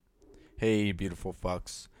Hey, beautiful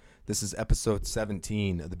fucks. This is episode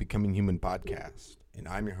 17 of the Becoming Human podcast, and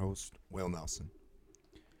I'm your host, Will Nelson.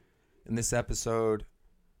 In this episode,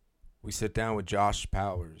 we sit down with Josh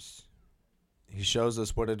Powers. He shows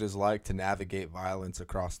us what it is like to navigate violence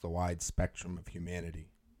across the wide spectrum of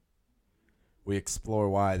humanity. We explore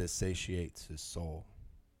why this satiates his soul.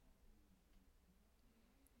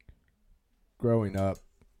 Growing up,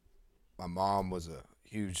 my mom was a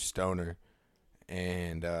huge stoner,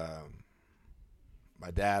 and my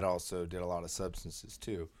dad also did a lot of substances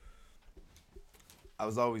too. I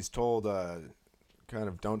was always told kind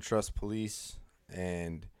of don't trust police,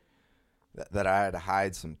 and that I had to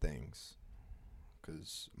hide some things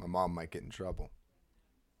because my mom might get in trouble.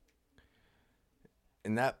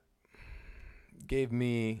 And that gave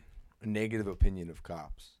me a negative opinion of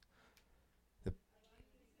cops. That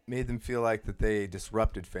made them feel like that they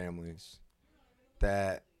disrupted families,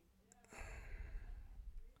 that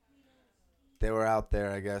they were out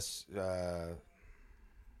there, I guess, to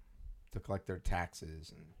collect their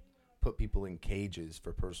taxes and put people in cages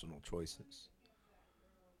for personal choices.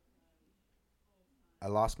 I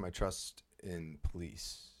lost my trust in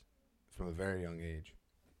police from a very young age.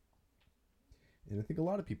 And I think a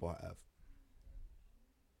lot of people have.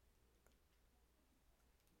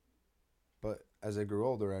 But as I grew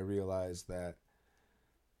older, I realized that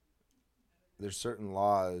there's certain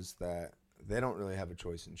laws that they don't really have a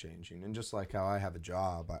choice in changing. And just like how I have a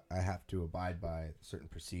job, I have to abide by certain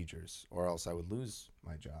procedures, or else I would lose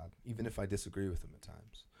my job, even if I disagree with them at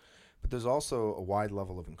times. But there's also a wide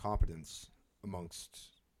level of incompetence amongst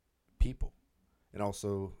people, and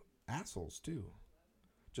also assholes too.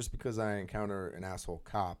 Just because I encounter an asshole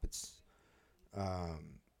cop, it's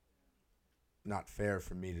not fair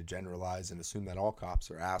for me to generalize and assume that all cops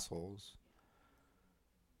are assholes.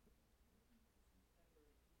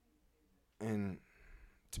 And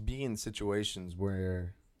to be in situations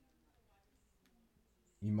where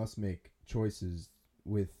you must make choices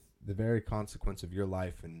with the very consequence of your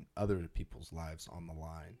life and other people's lives on the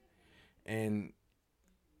line. And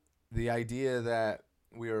the idea that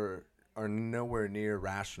we are nowhere near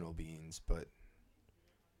rational beings, but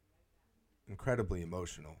incredibly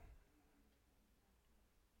emotional,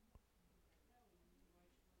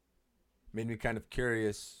 made me kind of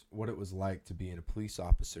curious what it was like to be in a police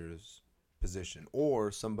officer's position,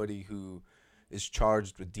 or somebody who is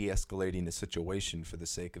charged with de-escalating a situation for the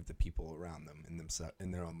sake of the people around them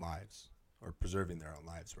in their own lives, or preserving their own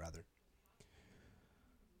lives rather.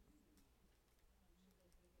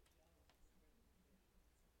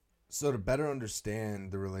 So to better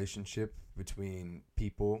understand the relationship between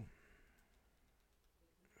people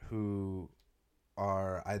who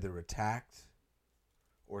are either attacked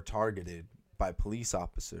or targeted by police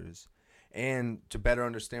officers, and to better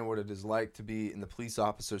understand what it is like to be in the police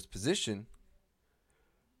officer's position,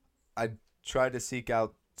 I try to seek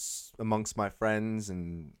out amongst my friends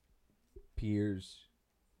and peers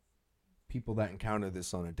people that encounter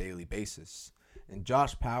this on a daily basis. And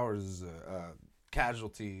Josh Powers is a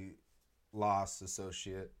casualty loss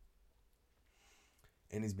associate,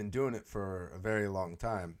 and he's been doing it for a very long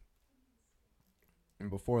time. And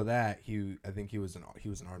before that, I think he was an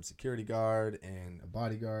armed security guard and a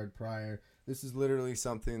bodyguard prior. This is literally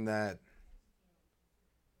something that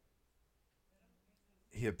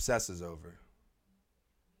he obsesses over.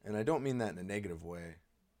 And I don't mean that in a negative way.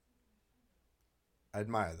 I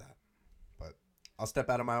admire that. But I'll step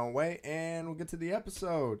out of my own way and we'll get to the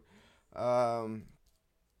episode. But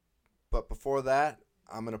before that,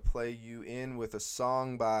 I'm going to play you in with a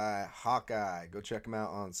song by Hawkeye. Go check him out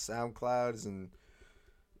on SoundCloud and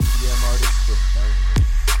EDM artist for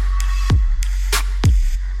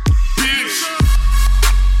Bitch.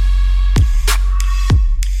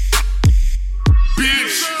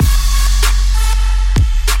 Bitch. Bitch.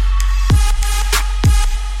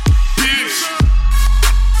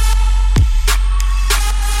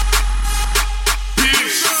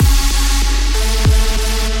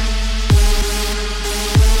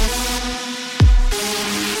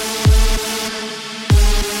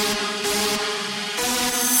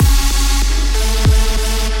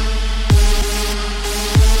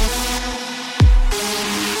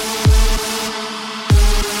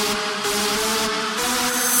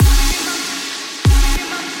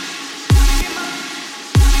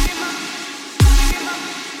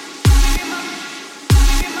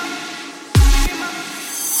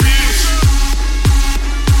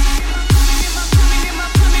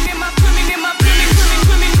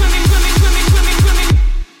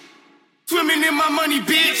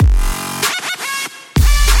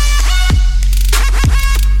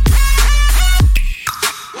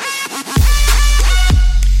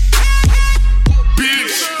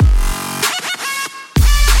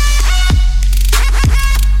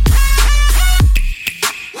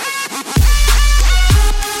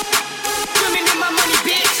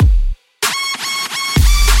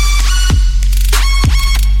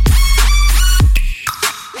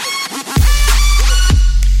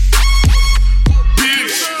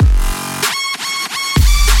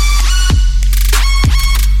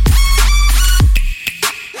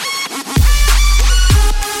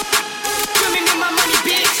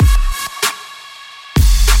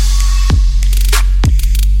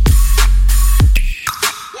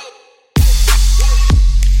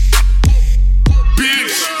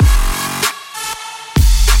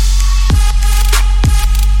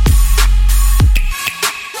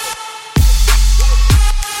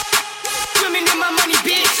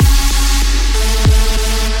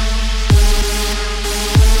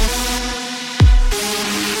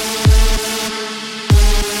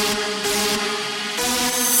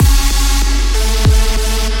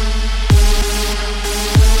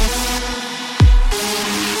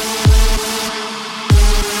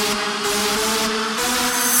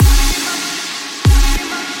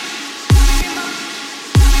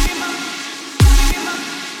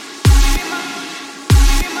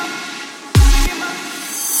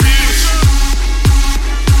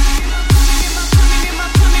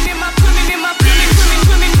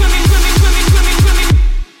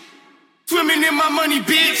 my money,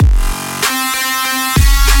 bitch.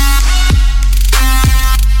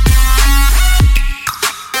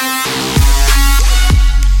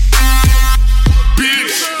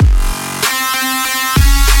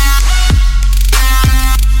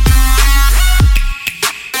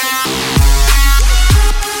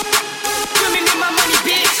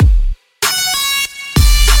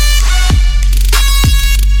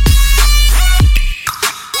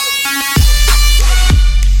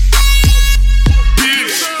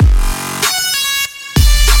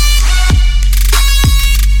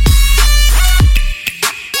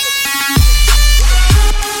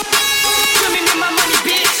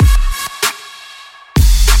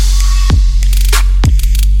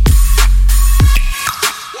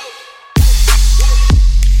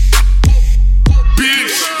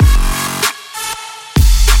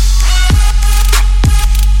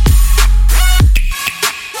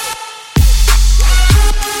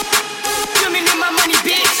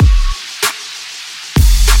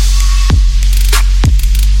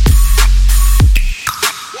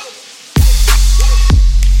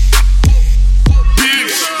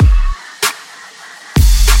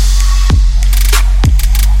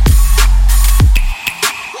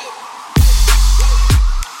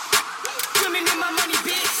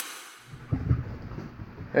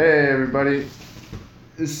 Hey everybody,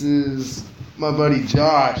 this is my buddy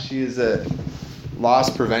Josh. He is a loss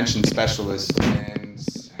prevention specialist, and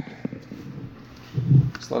just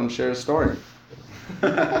let him share a story.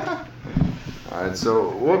 Alright, so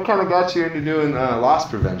what kind of got you into doing loss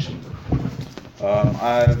prevention?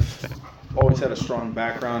 I've always had a strong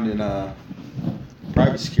background in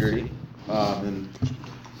private security, and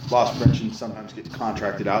loss prevention sometimes gets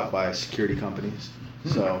contracted out by security companies.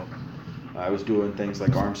 So I was doing things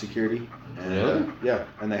like armed security. And, Really? Yeah,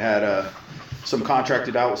 and they had some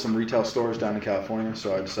contracted out with some retail stores down in California,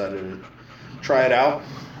 so I decided to try it out.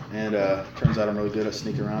 And turns out I'm really good at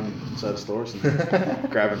sneaking around inside stores and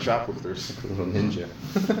grabbing shoplifters. Little ninja.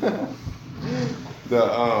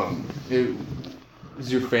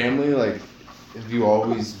 Is your family like? Have you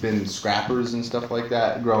always been scrappers and stuff like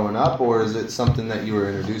that growing up, or is it something that you were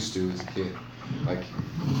introduced to as a kid? Like,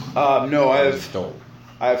 No, adult.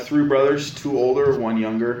 I have 3 brothers, 2 older, 1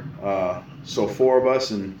 younger. So 4 of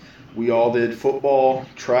us, and we all did football,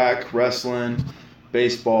 track, wrestling,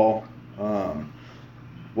 baseball,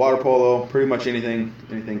 water polo, pretty much anything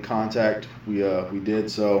contact we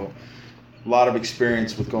did. So a lot of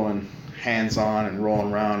experience with going hands-on and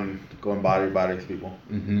rolling around and going body to body with people.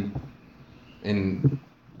 Mm-hmm. And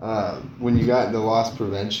when you got into loss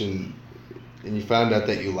prevention and you found out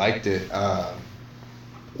that you liked it,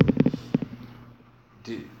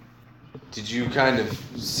 did you kind of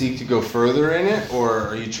seek to go further in it, or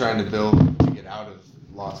are you trying to build to get out of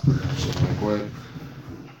loss prevention? Like what?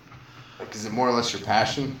 Like, is it more or less your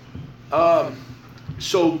passion?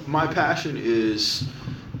 So my passion is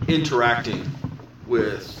interacting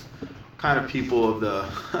with kind of people of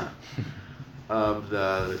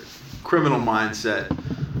the criminal mindset,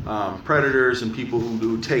 predators and people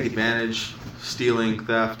who take advantage, stealing,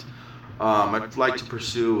 theft. I'd like to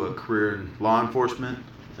pursue a career in law enforcement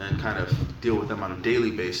and kind of deal with them on a daily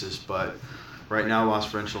basis, but right now loss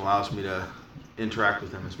prevention allows me to interact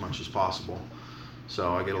with them as much as possible.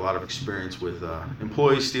 So I get a lot of experience with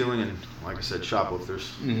employee stealing and, like I said,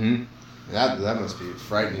 shoplifters. Mm-hmm. That must be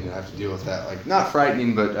frightening to have to deal with that. Like, not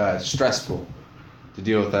frightening, but stressful to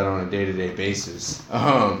deal with that on a day-to-day basis.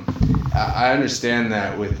 I understand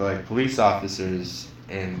that with like police officers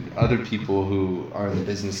and other people who are in the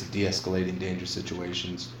business of de-escalating dangerous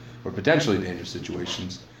situations or potentially dangerous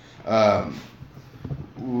situations.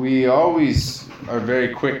 We always are very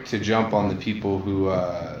quick to jump on the people who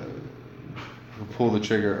pull the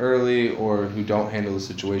trigger early or who don't handle the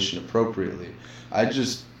situation appropriately. I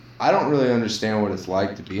don't really understand what it's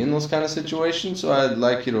like to be in those kind of situations, so I'd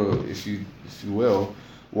like you to, if you will,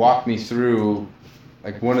 walk me through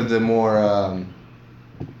like one of the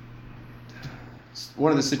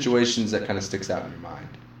situations that kind of sticks out in your mind,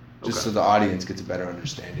 just so the audience gets a better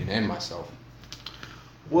understanding, and myself.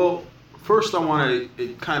 Well, first I want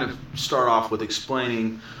to kind of start off with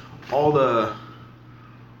explaining all the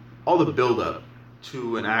build-up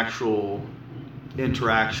to an actual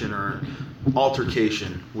interaction or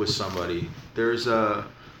altercation with somebody. There's an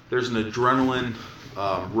adrenaline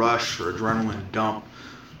rush or adrenaline dump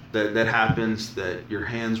that happens, that your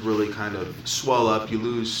hands really kind of swell up. You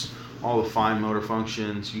lose all the fine motor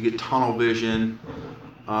functions. You get tunnel vision,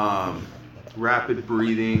 rapid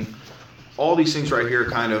breathing. All these things right here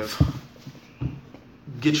kind of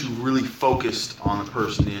get you really focused on the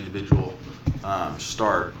person, the individual,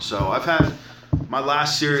 start. So I've had My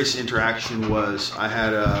last serious interaction was I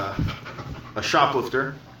had a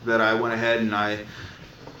shoplifter that I went ahead and I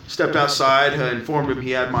stepped outside, informed him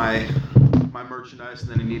he had my merchandise,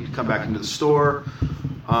 and then he needed to come back into the store.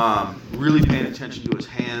 Really paying attention to his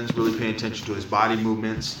hands, really paying attention to his body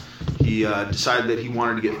movements. He decided that he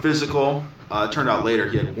wanted to get physical. It turned out later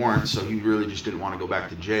he had warrants, so he really just didn't want to go back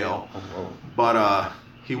to jail. But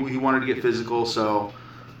he wanted to get physical, so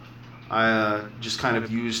I just kind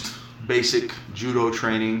of used basic judo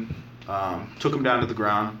training. Took him down to the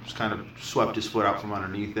ground, just kind of swept his foot out from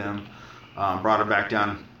underneath him, brought him back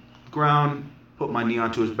down to the ground, put my knee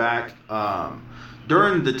onto his back.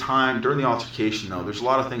 During the altercation, though, there's a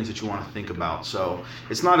lot of things that you want to think about. So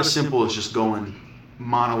it's not as simple as just going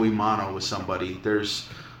mano-y-mano with somebody. There's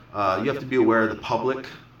you have to be aware of the public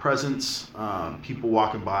presence, people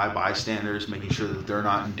walking by, bystanders, making sure that they're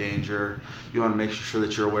not in danger. You want to make sure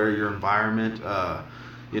that you're aware of your environment.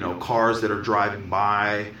 Cars that are driving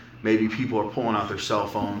by. Maybe people are pulling out their cell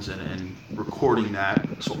phones and recording that.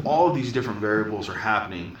 So all of these different variables are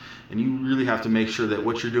happening, and you really have to make sure that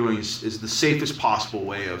what you're doing is the safest possible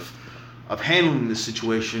way of handling this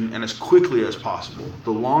situation and as quickly as possible.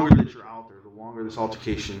 The longer that you're out there, the longer this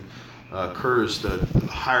altercation occurs, the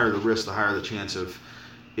higher the risk, the higher the chance of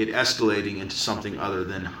it escalating into something other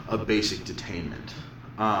than a basic detainment.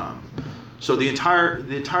 So the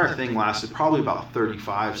entire thing lasted probably about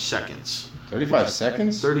 35 seconds. 35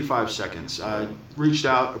 seconds? 35 seconds. I reached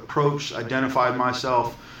out, approached, identified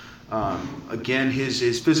myself. Again,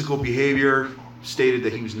 his physical behavior stated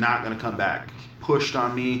that he was not going to come back. He pushed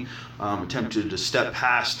on me, attempted to step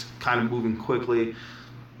past, kind of moving quickly.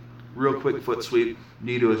 Real quick foot sweep,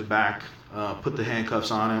 knee to his back, put the handcuffs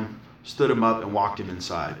on him, stood him up, and walked him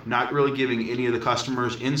inside. Not really giving any of the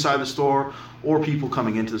customers inside the store or people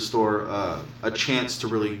coming into the store a chance to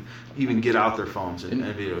really even get out their phones and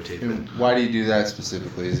videotape it. Why do you do that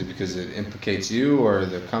specifically? Is it because it implicates you or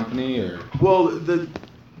the company? Or Well,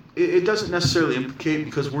 it doesn't necessarily implicate,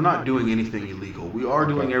 because we're not doing anything illegal. We are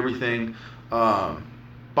doing everything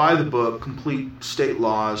by the book, complete state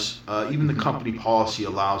laws. Even the company policy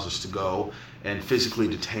allows us to go and physically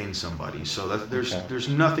detain somebody. So there's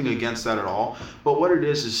nothing against that at all. But what it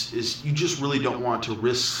is you just really don't want to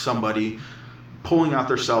risk somebody pulling out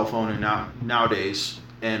their cell phone and nowadays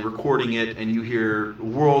and recording it, and you hear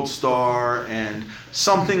World Star and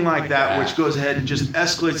something like that, which goes ahead and just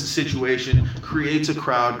escalates the situation, creates a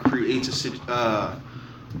crowd, creates a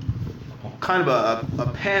kind of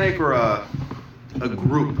a panic or a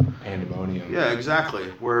group. Pandemonium. Yeah, exactly.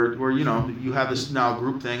 Where you have this now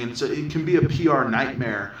group thing, and so it can be a PR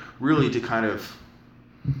nightmare, really, to kind of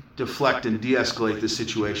deflect and de-escalate this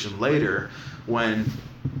situation later. When,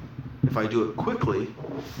 if I do it quickly,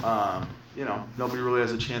 nobody really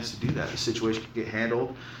has a chance to do that. The situation can get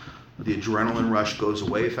handled. The adrenaline rush goes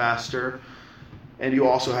away faster, and you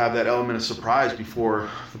also have that element of surprise before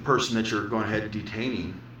the person that you're going ahead and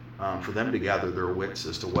detaining. For them to gather their wits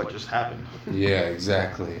as to what just happened. Yeah,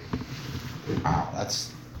 exactly. Wow,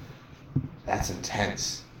 that's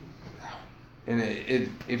intense. And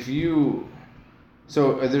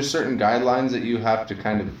so are there certain guidelines that you have to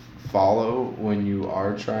kind of follow when you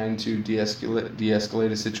are trying to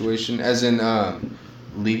de-escalate a situation? As in,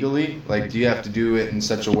 legally, like, do you have to do it in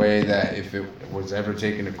such a way that if it was ever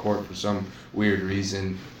taken to court for some weird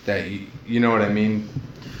reason, that you know what I mean?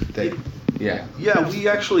 Yeah, we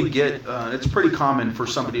actually get, it's pretty common for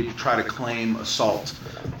somebody to try to claim assault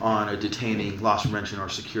on a detaining, loss prevention, or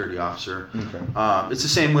security officer. Okay. It's the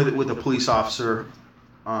same with a police officer.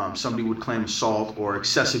 Somebody would claim assault or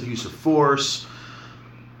excessive use of force.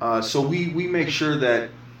 So we make sure that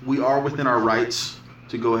we are within our rights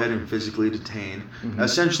to go ahead and physically detain. Mm-hmm.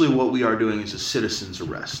 Essentially what we are doing is a citizen's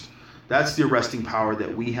arrest. That's the arresting power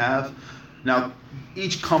that we have. Now,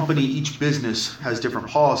 each company, each business has different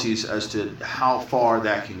policies as to how far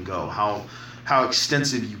that can go, how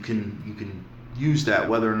extensive you can use that,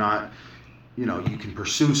 whether or not you can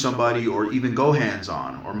pursue somebody or even go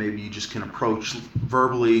hands-on, or maybe you just can approach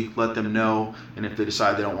verbally, let them know, and if they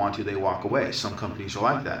decide they don't want to, they walk away. Some companies are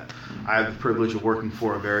like that. I have the privilege of working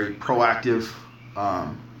for a very proactive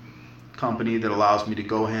company that allows me to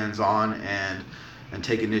go hands-on and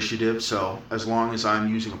take initiative. So as long as I'm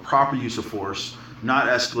using a proper use of force, not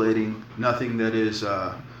escalating, nothing that is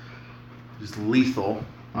lethal,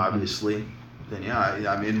 obviously, then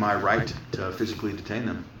I'm in my right to physically detain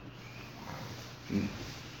them.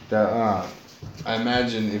 I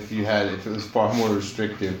imagine if it was far more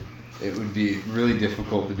restrictive, it would be really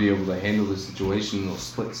difficult to be able to handle the situation in those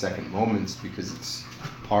split-second moments, because it's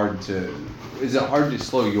hard to... Is it hard to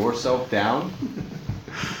slow yourself down?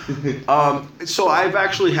 So I've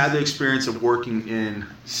actually had the experience of working in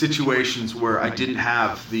situations where I didn't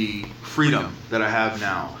have the freedom that I have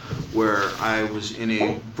now, where I was in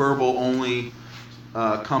a verbal only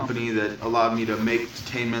company that allowed me to make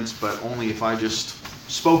detainments, but only if I just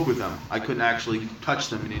spoke with them. I couldn't actually touch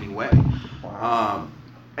them in any way.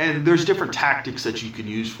 And there's different tactics that you can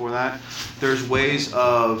use for that. There's ways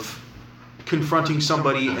of confronting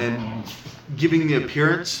somebody and giving the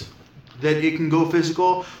appearance that it can go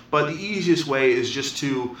physical, but the easiest way is just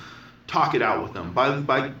to talk it out with them.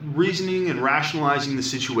 By reasoning and rationalizing the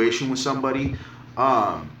situation with somebody,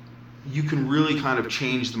 you can really kind of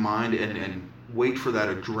change the mind and wait for that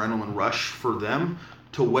adrenaline rush for them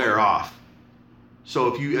to wear off.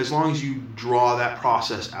 So as long as you draw that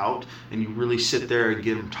process out and you really sit there and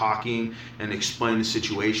get them talking and explain the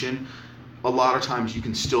situation, a lot of times you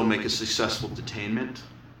can still make a successful detainment.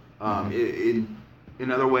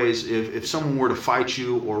 In other ways, if someone were to fight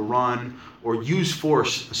you or run or use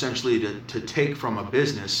force essentially to take from a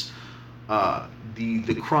business,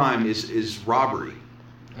 the crime is robbery,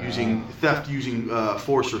 using theft, using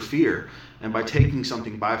force or fear, and by taking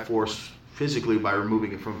something by force physically by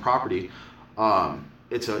removing it from property,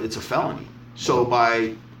 it's a felony. So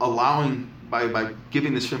by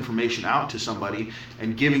giving this information out to somebody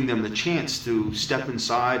and giving them the chance to step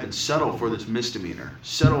inside and settle for this misdemeanor,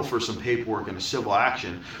 settle for some paperwork and a civil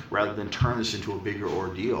action rather than turn this into a bigger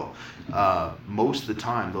ordeal, most of the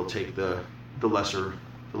time they'll take the lesser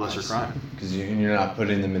crime. Because you're not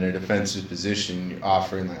putting them in a defensive position. You're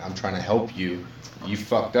offering, like, I'm trying to help you. You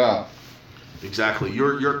fucked up. Exactly.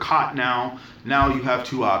 You're caught now. Now you have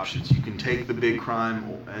two options. You can take the big crime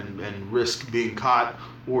and risk being caught,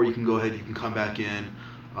 or you can go ahead, you can come back in,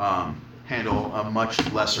 handle a much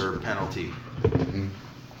lesser penalty. Mm-hmm.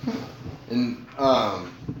 And how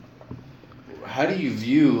do you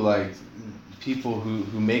view, like, people who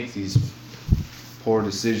make these poor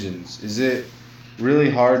decisions? Is it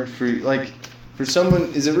really hard for you, like, for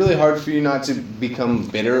someone, is it really hard for you not to become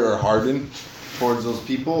bitter or hardened towards those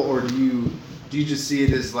people, or do you just see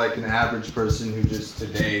it as like an average person who just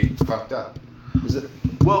today fucked up? Is it?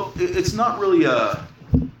 Well, it's not really a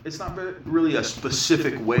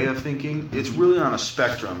specific way of thinking. It's really on a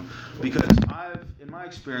spectrum, because in my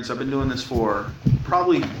experience, I've been doing this for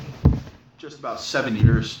probably just about 7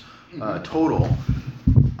 years total.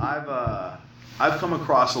 I've come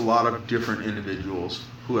across a lot of different individuals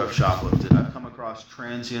who have shoplifted. I've come across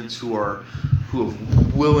transients who have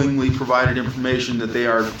willingly provided information that they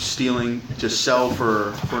are stealing to sell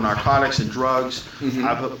for narcotics and drugs. Mm-hmm.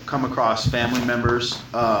 I've come across family members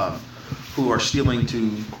who are stealing for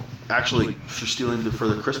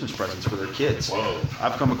their Christmas presents for their kids. Whoa.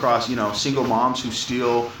 I've come across, single moms who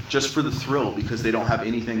steal just for the thrill because they don't have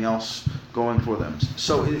anything else going for them.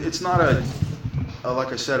 So it's not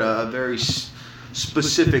like I said, a very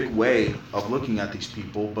specific way of looking at these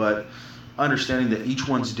people, but understanding that each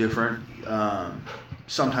one's different.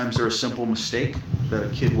 Sometimes they're a simple mistake that a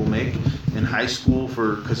kid will make in high school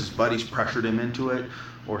because his buddies pressured him into it,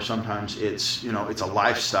 or sometimes it's a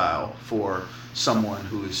lifestyle for someone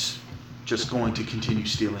who is just going to continue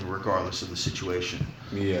stealing regardless of the situation.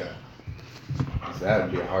 Yeah. That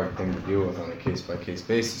would be a hard thing to deal with on a case-by-case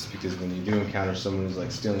basis, because when you do encounter someone who's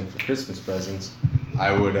like stealing for Christmas presents,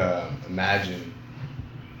 I would imagine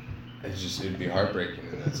it'd be heartbreaking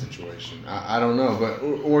in that situation. I don't know, but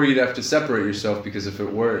or you'd have to separate yourself, because if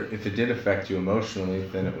it did affect you emotionally,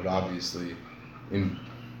 then it would obviously,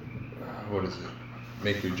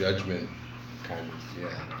 make your judgment kind of, yeah.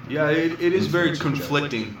 Yeah, it is very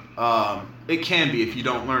conflicting. It can be if you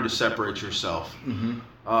don't learn to separate yourself.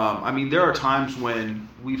 Mm-hmm. There are times when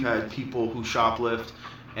we've had people who shoplift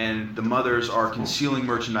and the mothers are concealing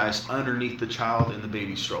merchandise underneath the child in the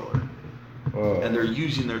baby stroller. Whoa. And they're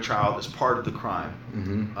using their child as part of the crime.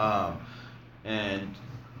 Mm-hmm.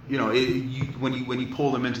 When you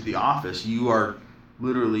pull them into the office, you are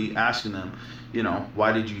literally asking them,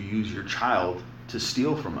 why did you use your child to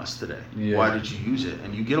steal from us today? Yeah. Why did you use it?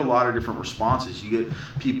 And you get a lot of different responses. You get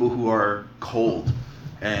people who are cold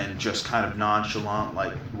and just kind of nonchalant,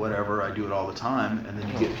 like, whatever, I do it all the time. And then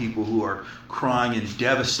you get people who are crying and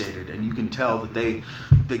devastated, and you can tell that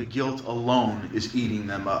the guilt alone is eating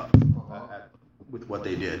them up with what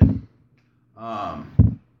they did.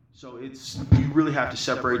 So you really have to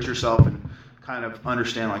separate yourself and kind of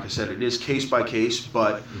understand, like I said, it is case by case,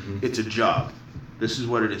 but it's a job. This is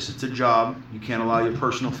what it is. It's a job. You can't allow your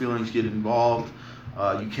personal feelings to get involved.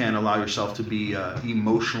 You can't allow yourself to be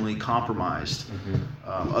emotionally compromised.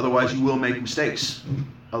 Otherwise, you will make mistakes.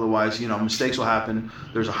 Otherwise, mistakes will happen.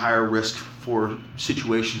 There's a higher risk for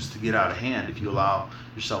situations to get out of hand if you allow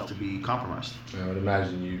yourself to be compromised. I would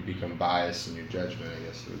imagine you become biased in your judgment, I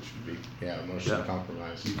guess, which would be, emotionally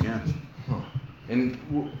compromised. You can. Huh. And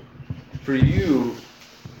for you,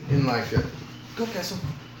 in like a... Go, Kessel.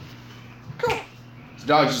 Go. The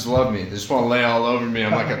dogs just love me. They just want to lay all over me.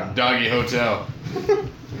 I'm like a doggy hotel.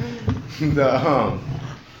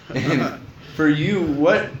 And for you,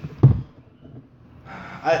 what...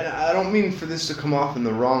 I don't mean for this to come off in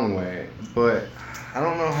the wrong way, but I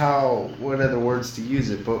don't know what other words to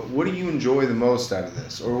use it, but what do you enjoy the most out of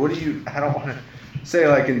this? Or what do you... I don't want to say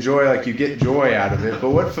like enjoy, like you get joy out of it,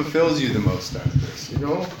 but what fulfills you the most out of this,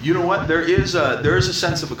 You know what? There is a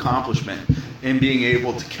sense of accomplishment in being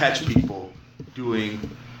able to catch people doing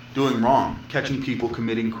wrong, catching people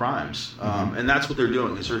committing crimes, and that's what they're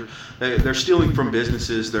doing. Is they're stealing from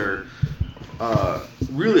businesses. They're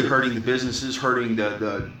really hurting the businesses, hurting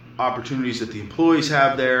the opportunities that the employees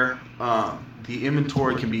have there. The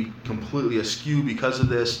inventory can be completely askew because of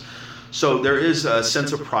this. So there is a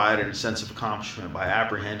sense of pride and a sense of accomplishment by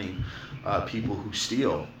apprehending people who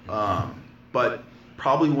steal. But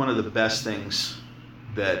probably one of the best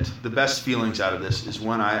feelings out of this is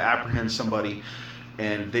when I apprehend somebody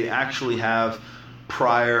and they actually have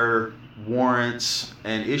prior warrants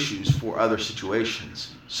and issues for other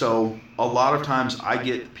situations. So a lot of times I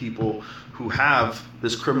get people who have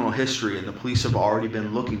this criminal history and the police have already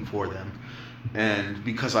been looking for them. And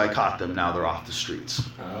because I caught them, now they're off the streets.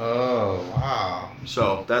 Oh, wow.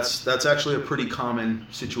 So that's actually a pretty common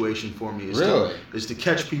situation for me. Is to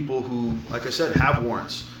catch people who, like I said, have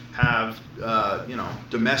warrants, have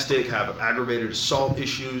domestic, have aggravated assault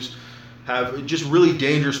issues, have just really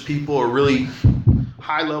dangerous people or really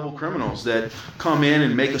high-level criminals that come in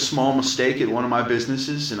and make a small mistake at one of my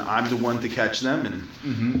businesses, and I'm the one to catch them. And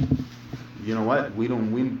you know what?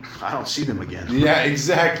 I don't see them again. Yeah,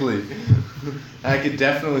 exactly. I could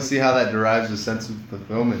definitely see how that derives a sense of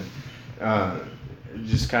fulfillment.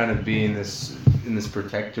 Just kind of being in this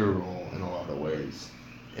protector role in a lot of ways,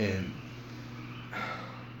 and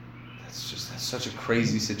that's such a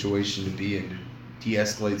crazy situation to be in, to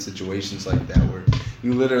de-escalate situations like that where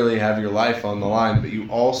you literally have your life on the line, but you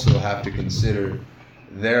also have to consider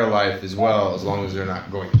their life as well, as long as they're not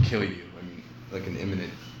going to kill you. I mean, like an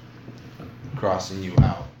imminent crossing you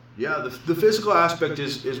out. Yeah, the physical aspect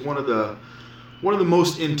is one of the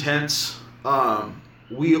most intense.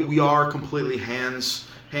 We are completely hands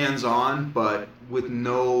on, but with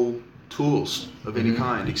no tools of any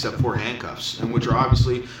kind except for handcuffs, and which are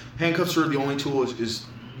obviously handcuffs are the only tool is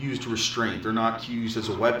used to restraint. They're not used as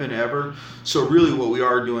a weapon ever. So really, what we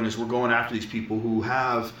are doing is we're going after these people who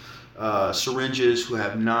have syringes, who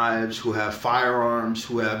have knives, who have firearms,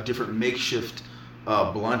 who have different makeshift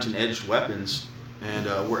blunt and edged weapons, and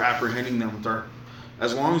we're apprehending them with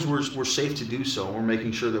as long as we're safe to do so. We're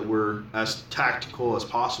making sure that we're as tactical as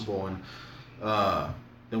possible, and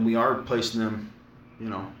then we are placing them,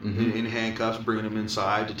 in handcuffs, bringing them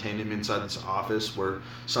inside, detaining them inside this office where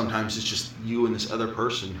sometimes it's just you and this other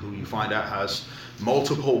person who you find out has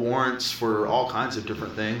multiple warrants for all kinds of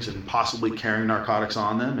different things and possibly carrying narcotics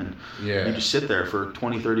on them, and you just sit there for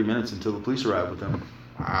 20-30 minutes until the police arrive with them.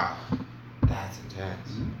 Wow. That's intense.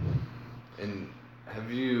 And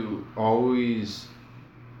have you always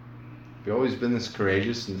been this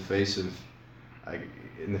courageous in the face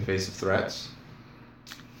of threats?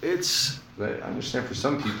 I understand for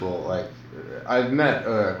some people, like I've met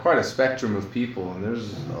quite a spectrum of people, and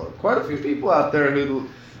there's quite a few people out there who,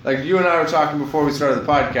 like you and I were talking before we started the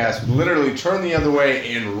podcast, would literally turn the other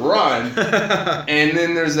way and run. And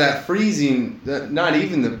then there's that freezing, the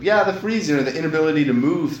freezing or the inability to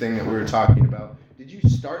move thing that we were talking about. Did you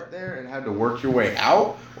start there and had to work your way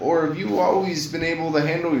out, or have you always been able to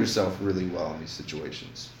handle yourself really well in these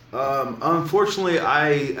situations? Unfortunately,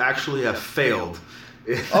 I actually have failed.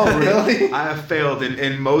 Oh, really? I have failed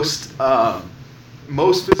in most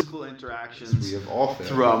physical interactions we have all failed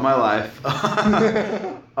throughout my life.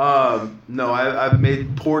 No, I've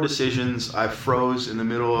made poor decisions. I froze in the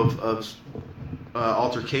middle of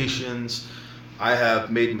altercations. I have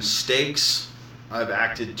made mistakes. I've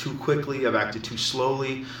acted too quickly. I've acted too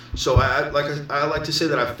slowly. So I like to say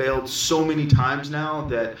that I've failed so many times now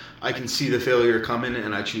that I can see the failure coming,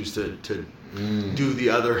 and I choose to do the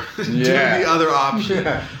other do the other option.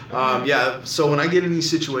 So when I get in these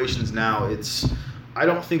situations now, I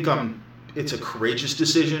don't think it's a courageous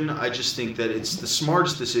decision. I just think that it's the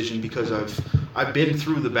smartest decision because I've been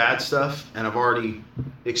through the bad stuff and I've already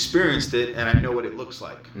experienced it and I know what it looks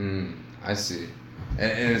like. I see.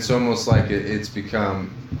 and it's almost like it's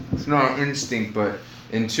become, it's not instinct, but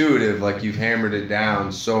intuitive. Like you've hammered it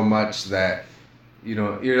down so much that, you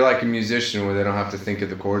know, you're like a musician where they don't have to think of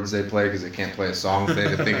the chords they play because they can't play a song if they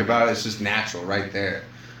have to think about it. It's just natural right there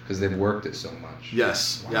because they've worked it so much.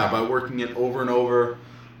 Yes, Wow. yeah, by working it over and over.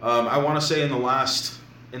 I want to say in the last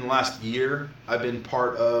year, I've been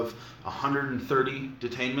part of 130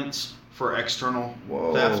 detainments for external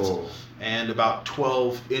theft and about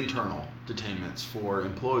 12 internal detainments for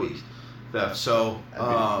employee theft. So, That'd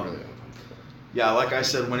be really uncomfortable. yeah, like I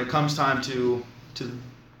said, when it comes time to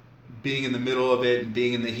being in the middle of it and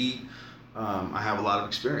being in the heat, I have a lot of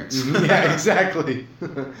experience. Yeah, exactly.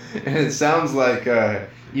 And it sounds like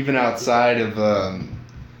even outside of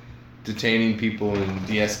detaining people in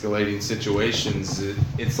de-escalating situations,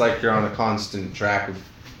 it's like you're on a constant track of.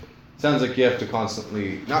 Sounds like you have to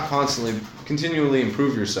continually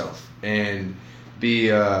improve yourself and be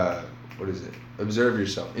observe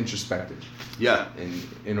yourself, introspective. Yeah.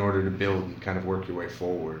 In order to build and kind of work your way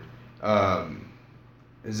forward.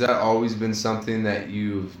 Has that always been something that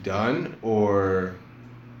you've done, or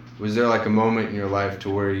was there like a moment in your life to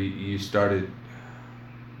where you started,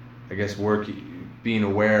 I guess, being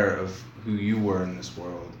aware of who you were in this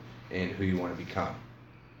world and who you want to become?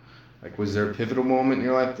 Like, was there a pivotal moment in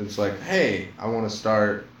your life that's like, hey, I want to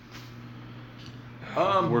start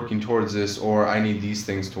working towards this, or I need these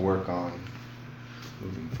things to work on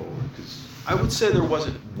moving forward? 'Cause I would say there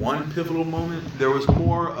wasn't one pivotal moment. There was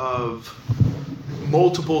more of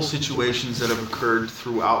multiple situations that have occurred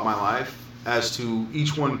throughout my life, as to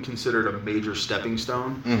each one considered a major stepping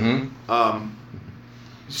stone. Mm-hmm.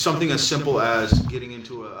 Something as simple as getting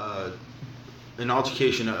into an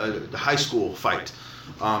altercation, a high school fight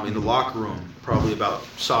in the locker room, probably about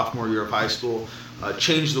sophomore year of high school,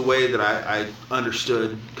 changed the way that I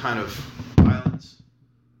understood kind of violence,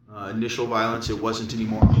 initial violence. It wasn't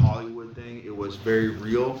anymore a Hollywood thing. It was very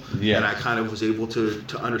real. Yeah. And I kind of was able to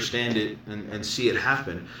understand it and see it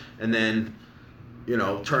happen. And then, you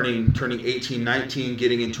know, turning 18, 19,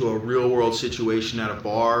 getting into a real world situation at a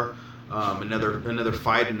bar, another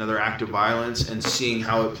fight, another act of violence, and seeing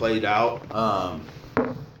how it played out,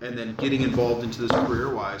 and then getting involved into this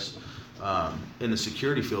career-wise in the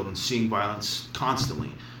security field and seeing violence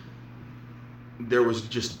constantly. There was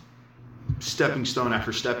just stepping stone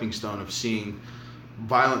after stepping stone of seeing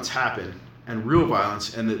violence happen, and real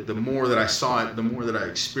violence, and the more that I saw it, the more that I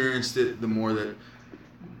experienced it, the more that,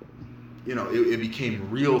 you know, it became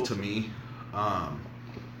real to me,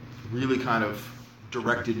 really kind of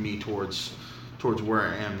directed me towards where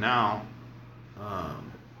I am now,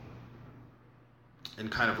 and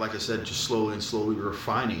kind of, like I said, just slowly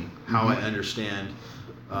refining how I understand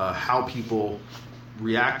how people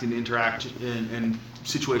react and interact in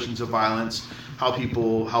situations of violence,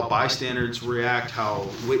 how bystanders react, how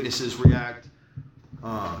witnesses react,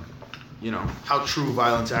 you know, how true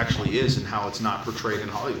violence actually is and how it's not portrayed in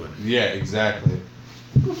Hollywood. Yeah, exactly.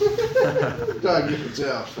 Dog, get the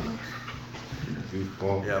tail.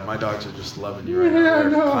 Goofball. Yeah, my dogs are just loving you right now.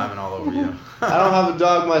 They're climbing all over you. I don't have a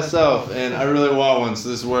dog myself, and I really want one, so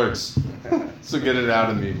this works. So get it out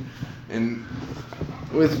of me. And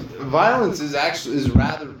with violence is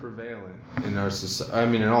rather prevalent in our society. I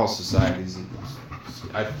mean, in all societies.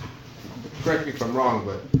 Correct me if I'm wrong,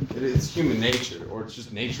 but it's human nature, or it's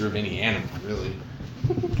just nature of any animal, really.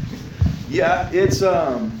 Yeah,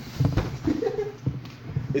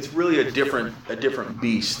 it's really a different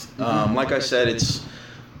beast. Like I said, it's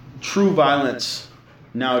true violence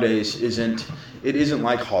nowadays isn't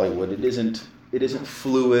like Hollywood. It isn't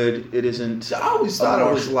fluid. It isn't. I always thought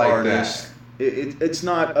it was like that. It's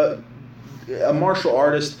not a martial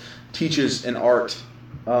artist teaches an art,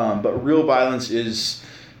 but real violence is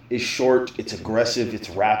short. It's aggressive. It's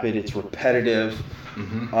rapid. It's repetitive.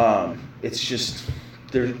 Mm-hmm. It's just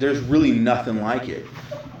there's really nothing like it.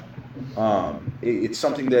 It's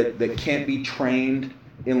something that can't be trained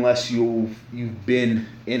unless you've been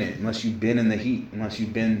in it, unless you've been in the heat, unless you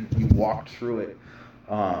walked through it.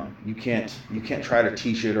 You can't try to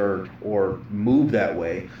teach it or move that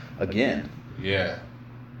way again. Yeah.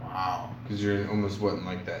 Wow. Because you're almost in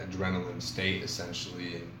like that adrenaline state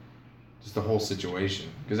essentially, and just the whole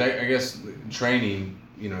situation. Because I guess training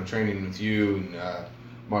with you and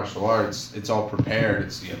martial arts, it's all prepared.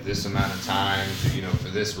 It's, you have this amount of time, for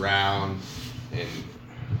this round, and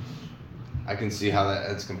I can see how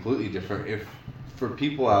that's completely different. If for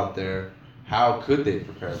people out there, how could they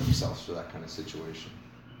prepare themselves for that kind of situation?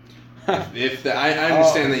 I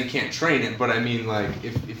understand that you can't train it, but I mean, like,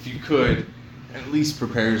 if you could at least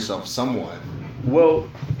prepare yourself somewhat. Well,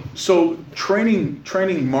 so training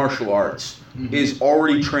martial arts is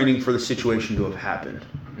already training for the situation to have happened.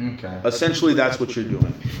 Okay. Essentially, that's what you're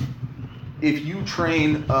doing. If you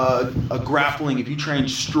train a grappling, if you train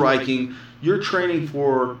striking, you're training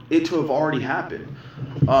for it to have already happened.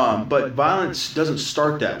 But violence doesn't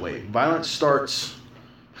start that way. Violence starts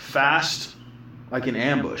fast, like an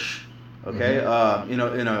ambush. Okay,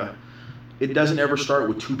 it doesn't ever start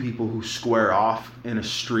with two people who square off in a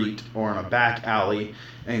street or in a back alley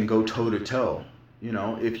and go toe to toe. You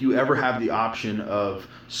know, if you ever have the option of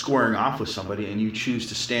squaring off with somebody and you choose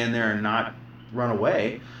to stand there and not run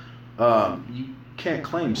away, you can't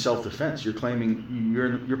claim self-defense. You're claiming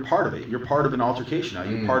you're part of it. You're part of an altercation now.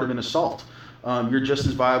 You're part of an assault. You're just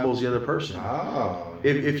as viable as the other person. Oh.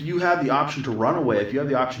 If you have the option to run away, if you have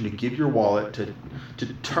the option to give your wallet, to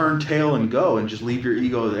turn tail and go and just leave your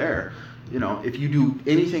ego there, you know, if you do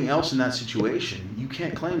anything else in that situation, you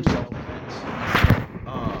can't claim self-defense.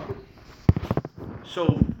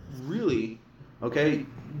 So really, okay,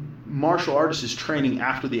 martial artist is training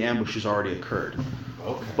after the ambush has already occurred.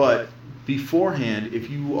 Okay. But beforehand, if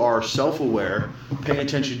you are self-aware, paying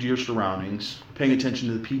attention to your surroundings, paying attention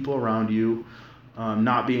to the people around you,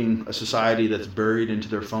 not being a society that's buried into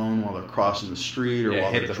their phone while they're crossing the street or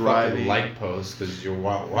while hit they're the driving. fucking light post because you're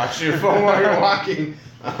watching your phone while you're walking.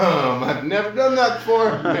 I've never done that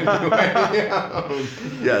before. Anyway.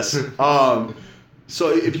 Yes.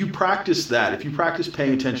 So if you practice that, if you practice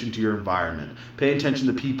paying attention to your environment, paying attention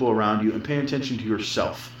to the people around you, and paying attention to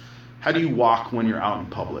yourself, how do you walk when you're out in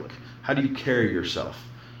public? How do you carry yourself?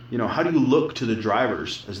 You know, how do you look to the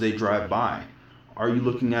drivers as they drive by? Are you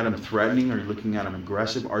looking at them threatening? Are you looking at them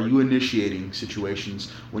aggressive? Are you initiating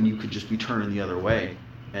situations when you could just be turning the other way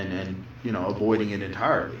and you know, avoiding it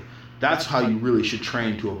entirely? That's how you really should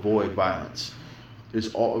train to avoid violence.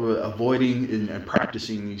 Is avoiding and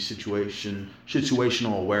practicing the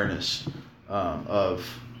situational awareness of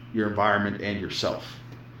your environment and yourself.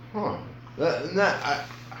 Huh.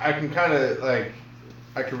 I can kind of like,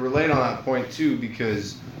 I can relate on that point too,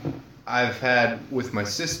 because I've had with my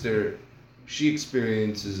sister, she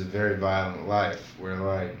experiences a very violent life where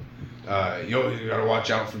like, you gotta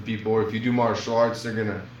watch out for people, or if you do martial arts, they're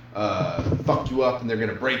gonna fuck you up and they're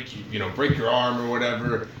gonna break your arm or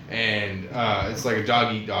whatever, and it's like a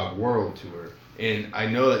dog eat dog world to her, and I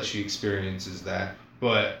know that she experiences that,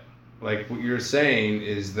 but like what you're saying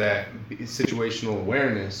is that situational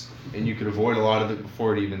awareness, and you could avoid a lot of it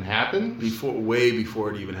before it even happens. Way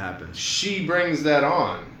before it even happens. She brings that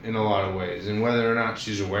on in a lot of ways, and whether or not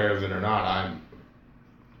she's aware of it or not, I'm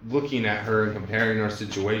looking at her and comparing our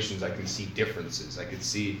situations. I can see differences. I can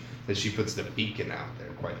see that she puts the beacon out there,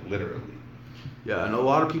 quite literally. Yeah, and a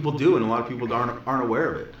lot of people do, and a lot of people aren't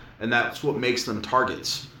aware of it, and that's what makes them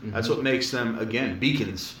targets. Mm-hmm. That's what makes them, again,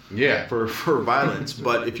 beacons. Yeah. For violence.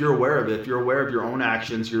 But if you're aware of it, if you're aware of your own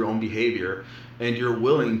actions, your own behavior, and you're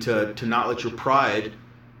willing to not let your pride,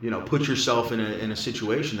 you know, put yourself in a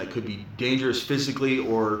situation that could be dangerous physically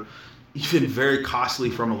or even very costly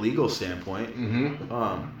from a legal standpoint,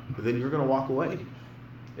 then you're going to walk away.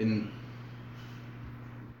 And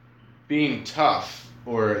being tough,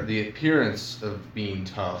 or the appearance of being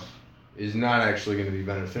tough, is not actually going to be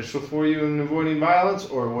beneficial for you in avoiding violence,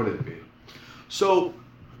 or would it be? So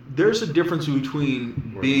there's a difference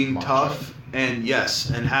between being tough and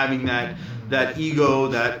having that ego,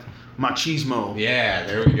 that machismo. Yeah,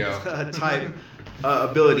 there we go. Type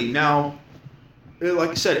ability. Now,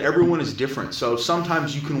 like I said, everyone is different. So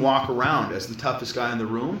sometimes you can walk around as the toughest guy in the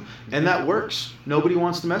room, and that works. Nobody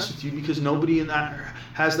wants to mess with you because nobody in that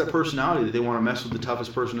has that personality that they want to mess with the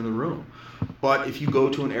toughest person in the room. But if you go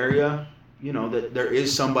to an area, you know, that there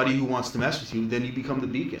is somebody who wants to mess with you, then you become the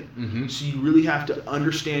beacon. Mm-hmm. So you really have to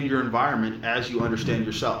understand your environment as you understand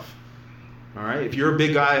yourself. All right? If you're a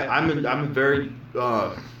big guy, I'm a very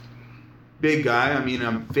big guy. I mean,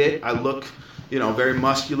 I'm fit. I look, you know, very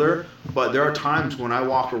muscular. But there are times when I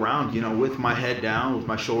walk around, you know, with my head down, with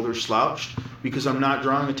my shoulders slouched, because I'm not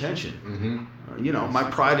drawing attention. Mm-hmm. You know, my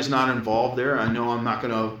pride is not involved there. I know I'm not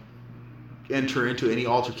going to enter into any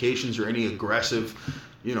altercations or any aggressive,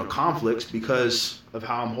 you know, conflicts because of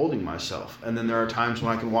how I'm holding myself. And then there are times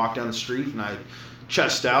when I can walk down the street and I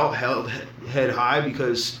chest out, held head high,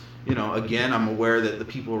 because, you know, again, I'm aware that the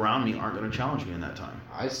people around me aren't going to challenge me in that time.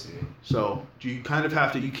 I see. So you kind of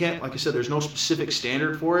have to, you can't, like I said, there's no specific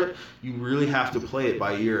standard for it. You really have to play it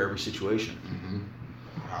by ear every situation.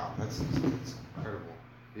 Mm-hmm. Wow, that's incredible.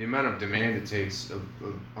 The amount of demand it takes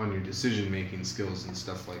on your decision-making skills and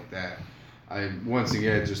stuff like that. Once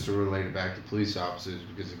again, just to relate it back to police officers,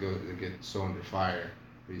 because they get so under fire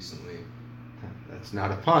recently. That's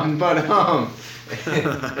not a pun, but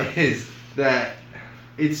is that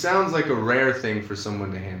it sounds like a rare thing for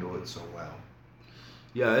someone to handle it so well.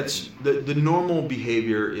 Yeah, it's the normal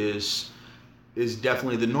behavior is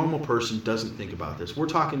definitely, the normal person doesn't think about this. We're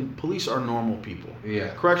talking, police are normal people.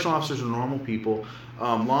 Yeah. Correctional officers are normal people.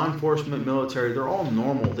 Law enforcement, military, they're all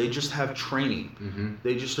normal. They just have training. Mm-hmm.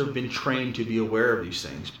 They just have been trained to be aware of these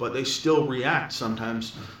things. But they still react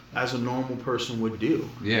sometimes as a normal person would do.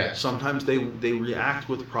 Yeah. Sometimes they react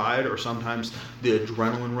with pride, or sometimes the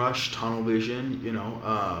adrenaline rush, tunnel vision,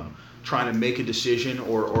 trying to make a decision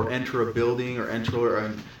or enter a building or enter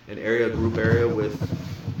an area, group area with,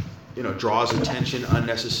 draws attention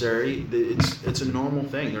unnecessary. It's a normal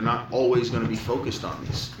thing. They're not always going to be focused on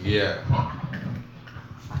these. Yeah.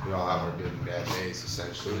 We all have our good and bad days,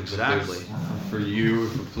 essentially. Exactly. For you,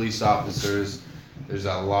 for police officers, there's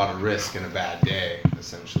a lot of risk in a bad day,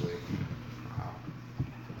 essentially.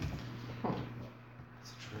 Wow.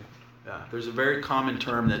 That's a trick. Yeah, there's a very common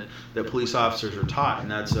term that police officers are taught, and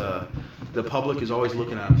that's the public is always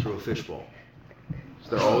looking at them through a fishbowl.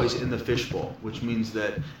 So they're always in the fishbowl, which means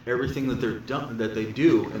that everything that they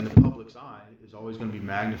do in the public's eye is always going to be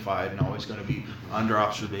magnified and always going to be under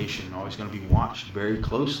observation, always going to be watched very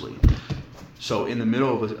closely. So in the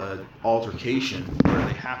middle of an altercation where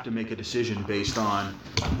they have to make a decision based on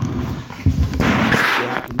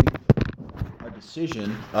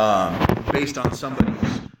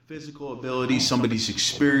somebody's physical ability, somebody's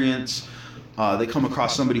experience. They come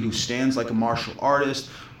across somebody who stands like a martial artist,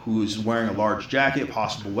 who is wearing a large jacket,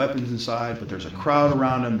 possible weapons inside, but there's a crowd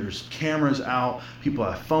around him, there's cameras out, people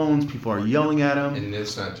have phones, people are yelling at him. And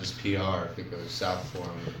it's not just PR, if it goes south for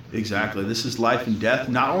them. Exactly. This is life and death,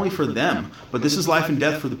 not only for them, but this is life and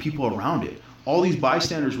death for the people around it. All these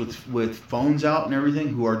bystanders with phones out and everything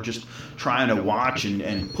who are just trying to watch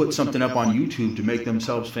and put something up on YouTube to make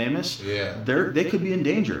themselves famous, yeah, they could be in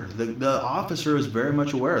danger. The officer is very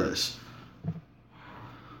much aware of this.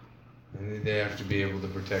 And they have to be able to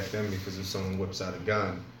protect them, because if someone whips out a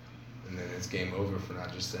gun, and then it's game over for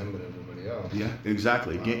not just them, but everybody else. Yeah,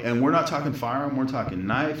 exactly. And we're not talking firearm, we're talking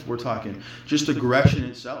knife, we're talking just aggression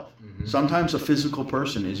itself. Mm-hmm. Sometimes a physical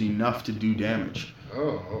person is enough to do damage.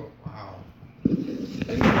 Oh wow.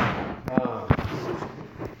 And, what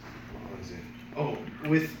is it? Oh,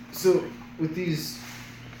 with these,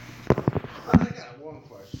 I got one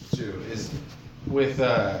question too. Is with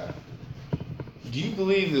do you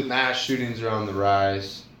believe that mass shootings are on the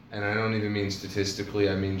rise? And I don't even mean statistically.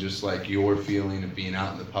 I mean just like your feeling of being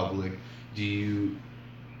out in the public.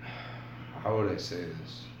 How would I say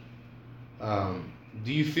this?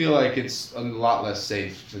 Do you feel like it's a lot less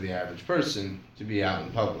safe for the average person to be out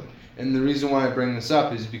in public? And the reason why I bring this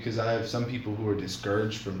up is because I have some people who are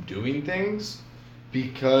discouraged from doing things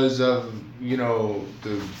because of,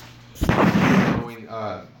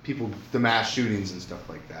 the mass shootings and stuff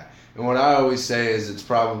like that. And what I always say is it's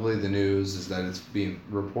probably the news, is that it's being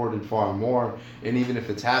reported far more. And even if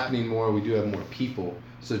it's happening more, we do have more people.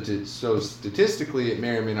 So statistically, it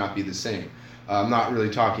may or may not be the same. I'm not really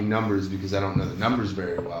talking numbers because I don't know the numbers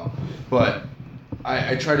very well. But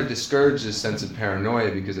I try to discourage this sense of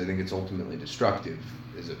paranoia because I think it's ultimately destructive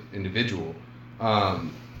as an individual.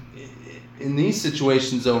 In these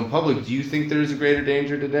situations, though, in public, do you think there's a greater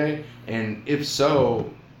danger today? And if so,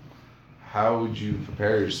 how would you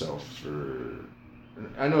prepare yourself for...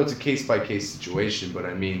 I know it's a case-by-case situation, but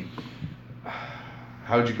I mean,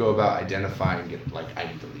 how would you go about identifying it, I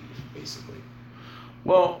need to leave, basically?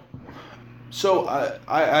 Well, so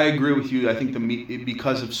I agree with you. I think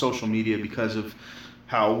because of social media, because of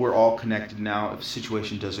how we're all connected now, if a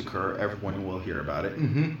situation does occur, everyone will hear about it.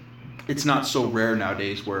 Mm-hmm. It's not so rare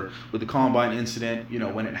nowadays where with the Columbine incident,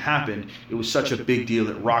 when it happened, it was such a big deal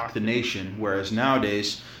it rocked the nation. Whereas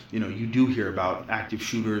nowadays, you do hear about active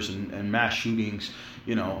shooters and mass shootings,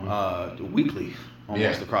 weekly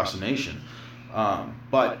almost across the nation.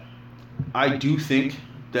 But I do think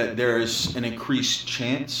that there is an increased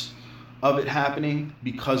chance of it happening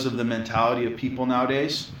because of the mentality of people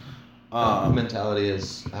nowadays. Mentality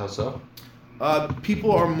is how so?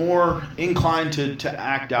 People are more inclined to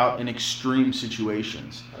act out in extreme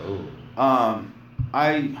situations. Oh.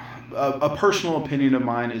 A personal opinion of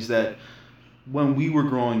mine is that when we were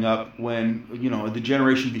growing up, when the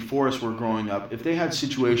generation before us were growing up, if they had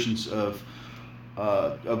situations of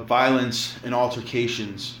violence and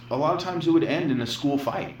altercations, a lot of times it would end in a school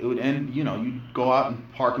fight. It would end, you'd go out in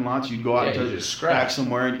parking lots, you'd go out to back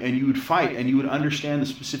somewhere, and you would fight, and you would understand the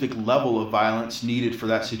specific level of violence needed for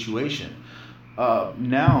that situation.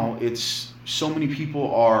 Now it's so many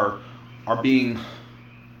people are being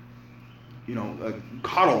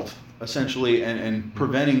coddled essentially and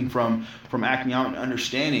preventing from acting out and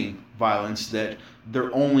understanding violence, that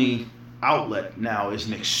they're only outlet now is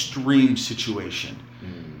an extreme situation.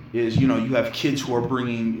 Is, you have kids who are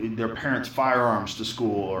bringing their parents' firearms to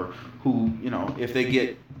school, or who, if they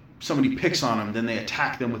get somebody picks on them, then they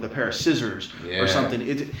attack them with a pair of scissors or something.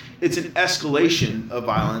 It's an escalation of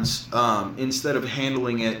violence instead of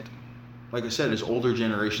handling it, like I said, as older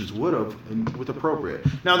generations would have, and with appropriate.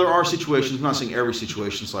 Now, there are situations, I'm not saying every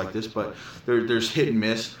situation is like this, but there's hit and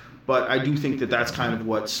miss. But I do think that that's kind of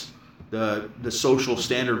what's the social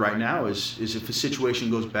standard right now is if a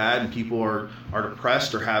situation goes bad and people are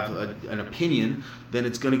depressed or have an opinion, then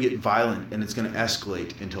it's going to get violent and it's going to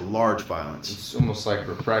escalate into large violence. It's almost like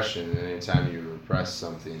repression. Anytime you repress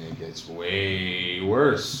something, it gets way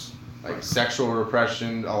worse. Like sexual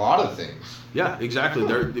repression, a lot of things. Yeah, exactly.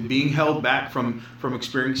 They're being held back from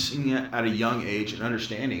experiencing it at a young age and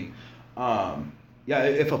understanding.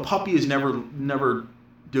 If a puppy is never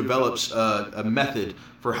develops a method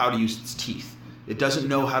for how to use its teeth. It doesn't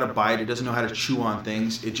know how to bite. It doesn't know how to chew on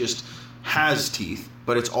things. It just has teeth,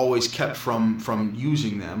 but it's always kept from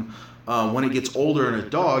using them. When it gets older in a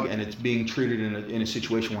dog and it's being treated in a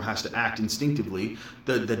situation where it has to act instinctively,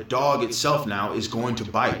 the dog itself now is going to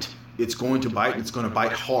bite. It's going to bite, and it's going to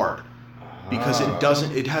bite hard because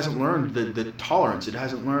it hasn't learned the tolerance. It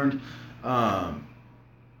hasn't learned the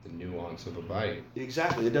nuance of a bite.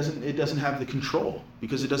 Exactly. It doesn't have the control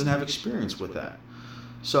because it doesn't have experience with that.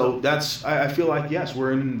 So I feel like, yes,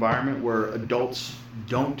 we're in an environment where adults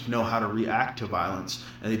don't know how to react to violence,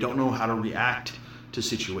 and they don't know how to react to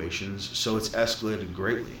situations, so it's escalated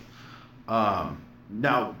greatly.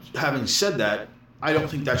 Now, having said that, I don't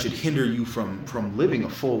think that should hinder you from living a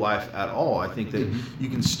full life at all. I think that you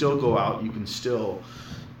can still go out, you can still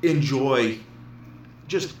enjoy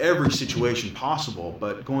just every situation possible,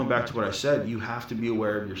 but going back to what I said, you have to be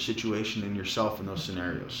aware of your situation and yourself in those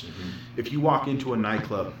scenarios. If you walk into a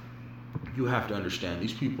nightclub, you have to understand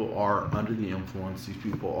these people are under the influence. These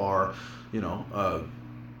people are,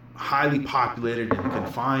 highly populated and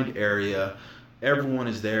confined area. Everyone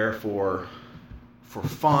is there for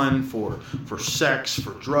fun, for sex,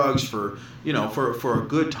 for drugs, for a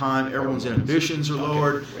good time. Everyone's inhibitions are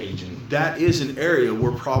lowered. That is an area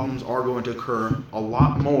where problems are going to occur a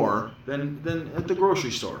lot more than at the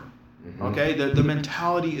grocery store. Okay, the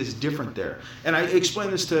mentality is different there, and I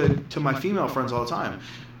explain this to my female friends all the time.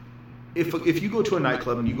 If you go to a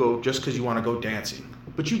nightclub and you go just because you want to go dancing,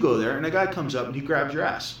 but you go there and a guy comes up and he grabs your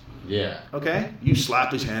ass. Yeah. Okay? You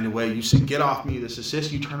slap his hand away. You say, "Get off me, this is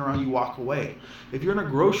this." You turn around, you walk away. If you're in a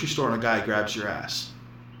grocery store and a guy grabs your ass,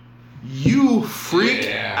 you freak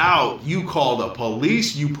out. You call the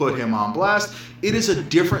police. You put him on blast. It is a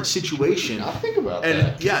different situation. I'll think about that.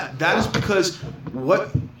 And yeah, that is because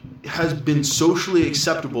what has been socially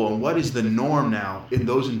acceptable and what is the norm now in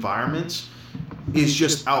those environments is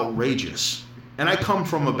just outrageous. And I come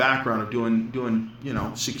from a background of doing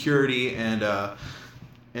security and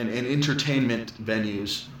entertainment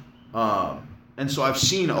venues, and so I've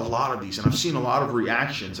seen a lot of these, and I've seen a lot of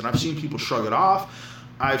reactions, and I've seen people shrug it off.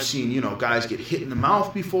 I've seen guys get hit in the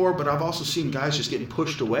mouth before, but I've also seen guys just getting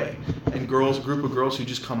pushed away, and a group of girls who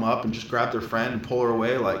just come up and just grab their friend and pull her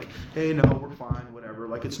away, like, "Hey, no, we're fine, whatever."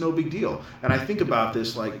 Like, it's no big deal. And I think about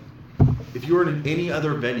this, like, if you're in any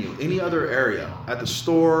other venue, any other area, at the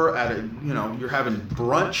store, you're having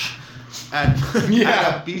brunch at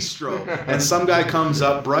a bistro, and some guy comes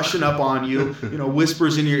up brushing up on you,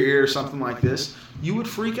 whispers in your ear or something like this, you would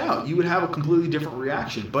freak out. You would have a completely different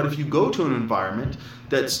reaction. But if you go to an environment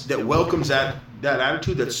that welcomes that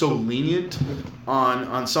attitude, that's so lenient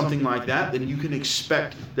on something like that, then you can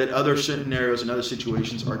expect that other scenarios and other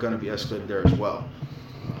situations are going to be escalated there as well.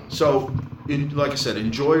 So, like I said,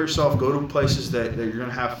 enjoy yourself. Go to places that you're going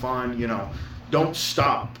to have fun. Don't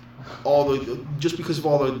stop just because of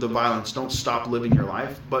all the violence. Don't stop living your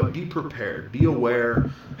life, but be prepared. Be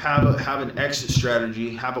aware. Have an exit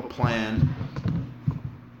strategy. Have a plan.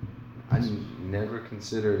 I never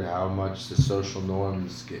considered how much the social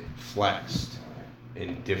norms get flexed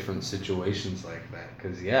in different situations like that.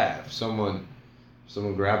 Because if someone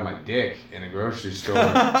grabbed my dick in a grocery store,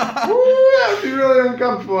 that would be really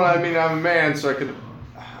uncomfortable. I mean, I'm a man, so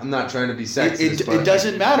I'm not trying to be sexist. It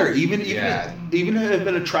doesn't matter. Even if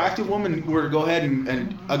an attractive woman were to go ahead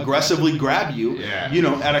and aggressively grab you,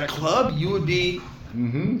 at a club, you would be,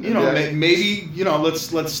 maybe,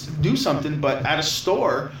 let's do something. But at a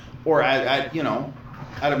store or at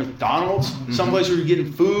a McDonald's, someplace where you're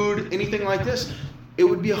getting food, anything like this, it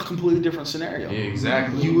would be a completely different scenario. Yeah,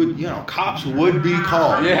 exactly. You would, cops would be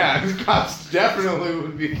called. Yeah, cops definitely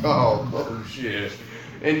would be called. Oh, shit.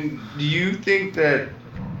 And do you think that,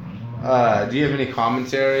 do you have any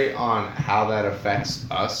commentary on how that affects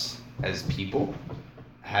us as people?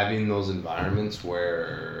 having those environments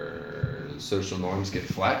where social norms get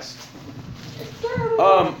flexed?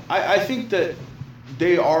 I think that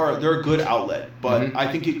they're a good outlet, but Mhm.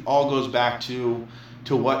 I think it all goes back to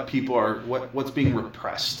what people are what's being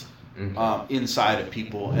repressed inside of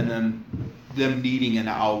people, and then them needing an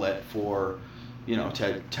outlet for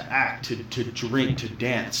to act, to drink, to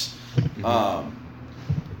dance.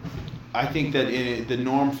 I think that the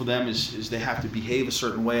norm for them is they have to behave a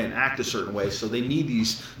certain way and act a certain way, so they need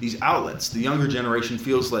these outlets. The younger generation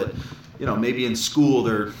feels that maybe in school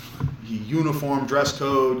they're uniform, dress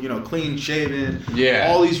code, clean shaven,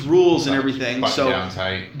 all these rules and everything. Button So down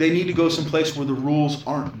tight. they need to go someplace where the rules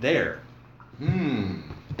aren't there.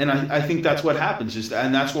 And I think that's what happens,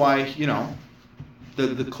 and that's why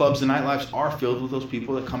the clubs and nightlives are filled with those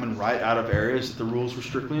people that come in right out of areas that the rules were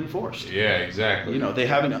strictly enforced. Yeah, exactly. They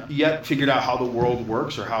haven't yet figured out how the world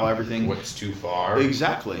works or how everything. What's too far?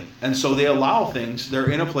 Exactly. And so they allow things. They're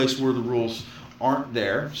in a place where the rules aren't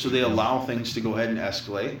there, so they allow things to go ahead and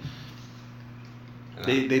escalate.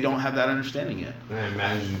 They don't have that understanding yet. And I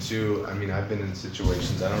imagine too, I mean, I've been in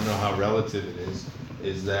situations, I don't know how relative it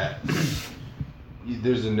is that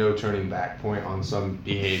there's a no turning back point on some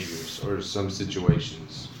behaviors or some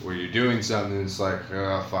situations where you're doing something and it's like,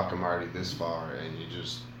 oh, fuck, I'm already this far, and you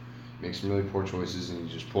just make some really poor choices and you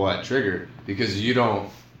just pull that trigger because you're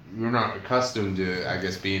not accustomed to, I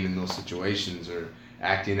guess, being in those situations or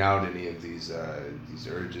acting out any of these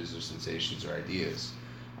urges or sensations or ideas.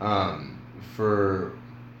 For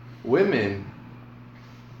women,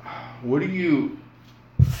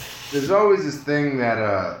 there's always this thing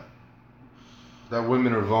that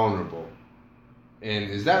women are vulnerable. And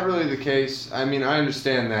is that really the case? I mean, I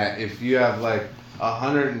understand that if you have like a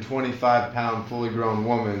 125-pound fully grown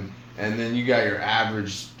woman and then you got your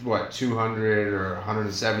average, 200 or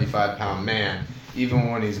 175-pound man,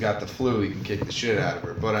 even when he's got the flu, he can kick the shit out of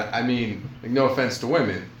her. But I mean, no offense to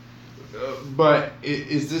women, but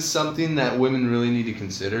is this something that women really need to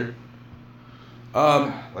consider?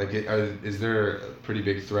 Is there a pretty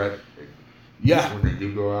big threat? Yeah. When they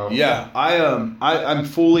do go out. Yeah, I'm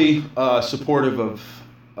fully supportive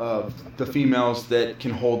of the females that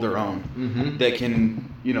can hold their own, that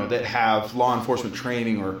can that have law enforcement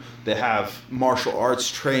training or that have martial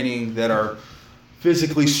arts training, that are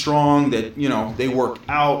physically strong, that they work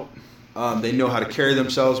out, they know how to carry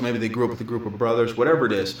themselves. Maybe they grew up with a group of brothers, whatever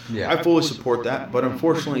it is. Yeah. I fully support that, but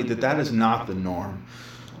unfortunately, that is not the norm.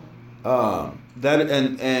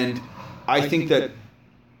 And I think that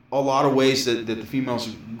a lot of ways that the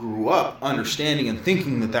females grew up understanding and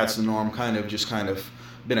thinking that that's the norm kind of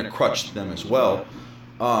been a crutch to them as well.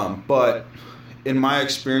 But in my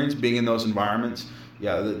experience, being in those environments,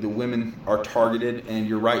 the women are targeted, and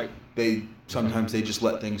you're right. Sometimes they just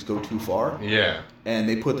let things go too far. Yeah. And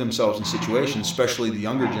they put themselves in situations, especially the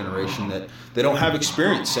younger generation, that they don't have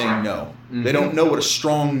experience saying no. They don't know what a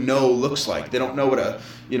strong no looks like. They don't know what a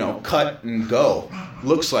cut and go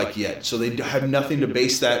looks like yet. So they have nothing to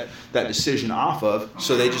base that decision off of.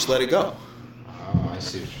 So they just let it go. Oh, I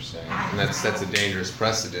see what you're saying. And that's a dangerous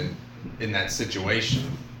precedent in that situation.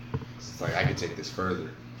 It's like, I could take this further.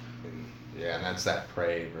 And that's that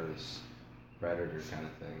prey versus predator kind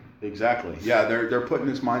of thing. Exactly. Yeah, they're put in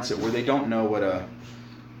this mindset where they don't know what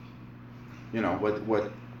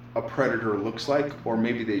what a predator looks like, or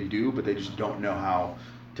maybe they do, but they just don't know how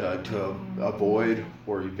to avoid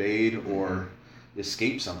or evade or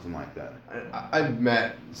escape something like that. I've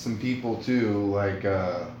met some people too, like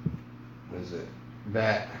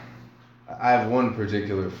that I have one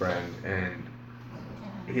particular friend, and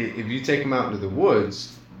if you take him out into the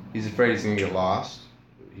woods, he's afraid he's gonna get lost.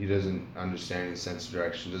 He doesn't understand any sense of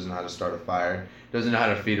direction, doesn't know how to start a fire, doesn't know how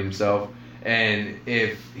to feed himself, and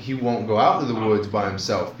if he won't go out to the woods by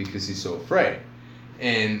himself because he's so afraid.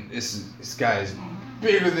 And this guy is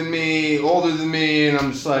bigger than me, older than me, and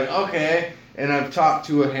I'm just like, okay. And I've talked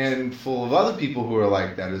to a handful of other people who are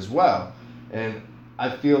like that as well. And I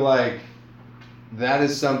feel like that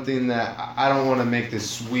is something that I don't want to make this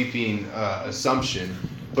sweeping assumption,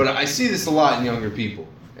 but I see this a lot in younger people.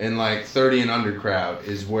 And like 30 and under crowd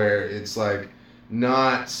is where it's like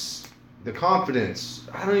not the confidence.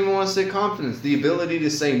 I don't even want to say confidence. The ability to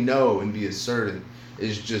say no and be assertive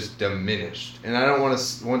is just diminished. And I don't want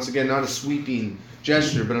to, once again, not a sweeping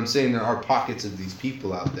gesture, but I'm saying there are pockets of these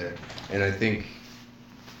people out there. And I think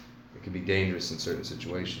it can be dangerous in certain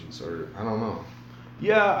situations, or I don't know.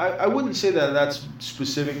 Yeah, I wouldn't say that that's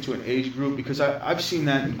specific to an age group, because I've seen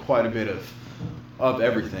that in quite a bit of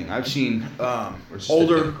everything. I've seen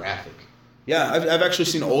older graphic. Yeah, I've actually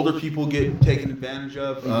seen older people get taken advantage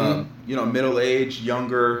of. Middle age,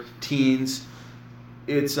 younger, teens.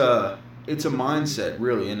 It's it's a mindset,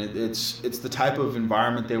 really, and it's the type of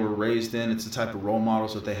environment they were raised in. It's the type of role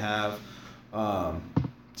models that they have.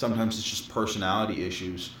 Sometimes it's just personality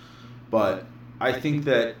issues, but I think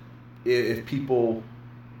that if people,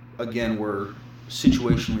 again, were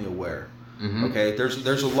situationally aware, okay,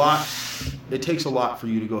 there's a lot. It takes a lot for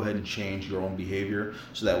you to go ahead and change your own behavior,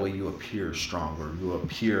 so that way you appear stronger. You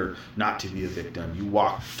appear not to be a victim. You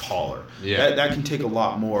walk taller. Yeah. That can take a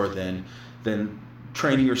lot more than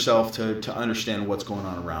training yourself to understand what's going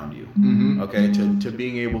on around you. Okay, to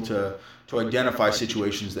being able to identify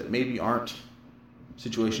situations that maybe aren't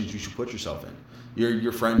situations you should put yourself in.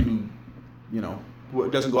 Your friend who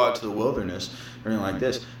doesn't go out to the wilderness or anything like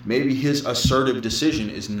this, maybe his assertive decision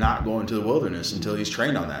is not going to the wilderness until he's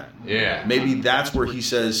trained on that. Yeah. Maybe that's where he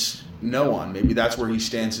says no on. Maybe that's where he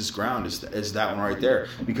stands his ground, is that one right there,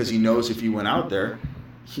 because he knows if he went out there,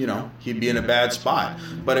 he'd be in a bad spot.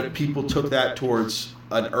 But if people took that towards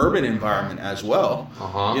an urban environment as well,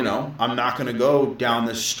 I'm not going to go down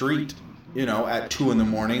the street, at 2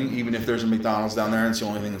 a.m, even if there's a McDonald's down there and it's the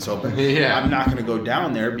only thing that's open. Yeah. I'm not going to go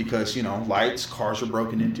down there because, lights, cars are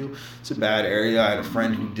broken into. It's a bad area. I had a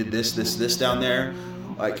friend who did this down there.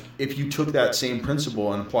 Like, if you took that same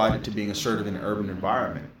principle and applied it to being assertive in an urban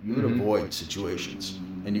environment, you would avoid situations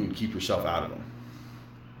and you would keep yourself out of them.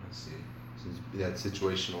 I see. So that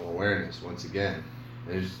situational awareness, once again.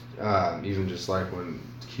 There's even just like when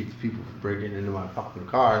to keep people from breaking into my fucking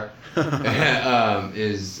car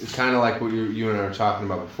is kind of like what you and I were talking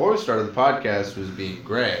about before we started the podcast, was being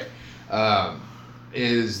gray.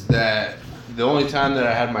 Is that the only time that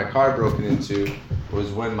I had my car broken into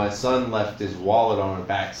was when my son left his wallet on the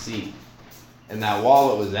back seat, and that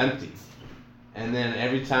wallet was empty. And then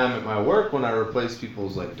every time at my work when I replace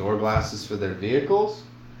people's like door glasses for their vehicles,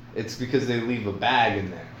 it's because they leave a bag in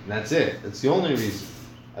there. And that's it. That's the only reason.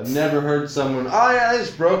 I've never heard someone, oh yeah, I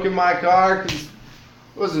just broke in my car because there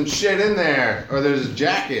wasn't shit in there, or there's a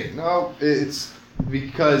jacket. No, it's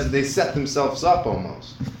because they set themselves up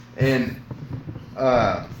almost. And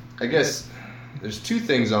I guess there's two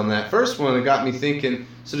things on that. First one, it got me thinking,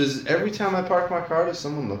 so does every time I park my car, does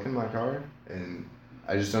someone look in my car? And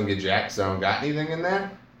I just don't get jacked because I don't got anything in there?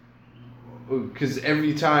 Because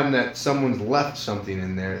every time that someone's left something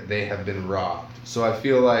in there, they have been robbed. So I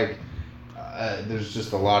feel like there's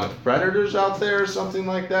just a lot of predators out there or something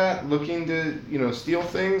like that looking to, steal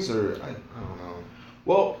things, or I don't know.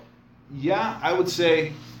 Well, yeah, I would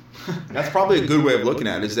say that's probably a good way of looking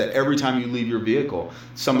at it, is that every time you leave your vehicle,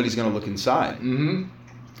 somebody's going to look inside.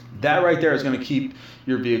 That right there is going to keep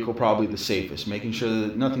your vehicle probably the safest, making sure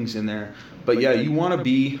that nothing's in there. But yeah, you want to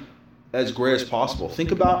be as gray as possible.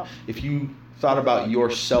 Think about if you thought about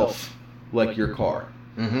yourself like your car.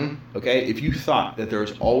 Okay, if you thought that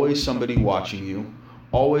there's always somebody watching you,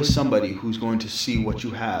 always somebody who's going to see what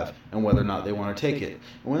you have and whether or not they want to take it,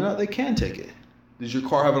 and whether or not they can take it. Does your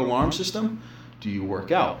car have an alarm system? Do you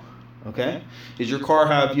work out? Okay, does your car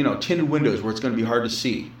have tinted windows where it's going to be hard to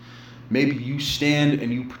see? Maybe you stand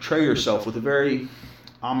and you portray yourself with a very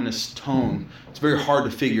ominous tone. It's very hard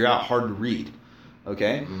to figure out, hard to read.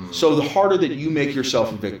 Okay, so the harder that you make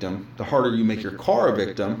yourself a victim, the harder you make your car a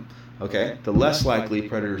victim. Okay, the less likely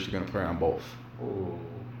predators are going to prey on both. Oh,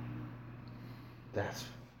 that's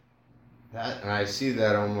that, and I see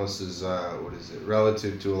that almost as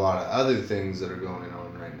relative to a lot of other things that are going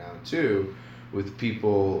on right now too, with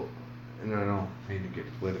people. And I don't mean to get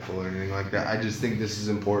political or anything like that. I just think this is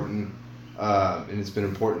important, and it's been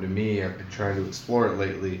important to me. I've been trying to explore it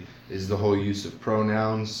lately. Is the whole use of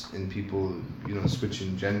pronouns and people,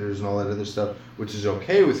 switching genders and all that other stuff, which is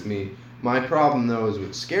okay with me. My problem, though, is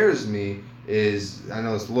what scares me is, I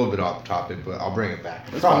know it's a little bit off topic, but I'll bring it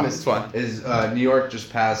back. I promise. It's fine. Is New York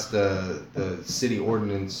just passed the city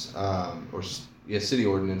ordinance, city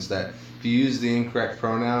ordinance that if you use the incorrect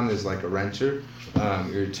pronoun as like a renter,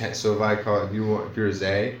 so if I call if you're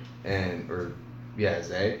Zay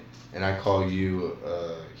Zay, and I call you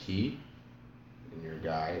he, and you're a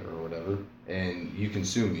guy or whatever, and you can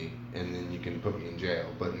sue me, and then you can put me in jail.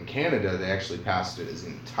 But in Canada, they actually passed it as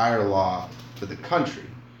an entire law for the country.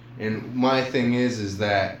 And my thing is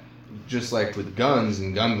that just like with guns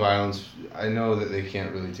and gun violence, I know that they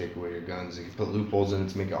can't really take away your guns. They can put loopholes in it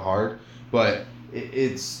to make it hard, but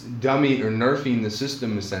it's dummy or nerfing the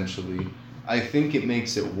system essentially. I think it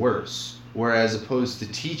makes it worse. Whereas opposed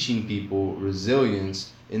to teaching people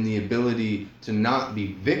resilience and the ability to not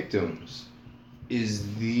be victims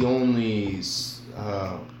is the only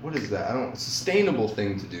sustainable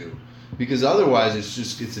thing to do, because otherwise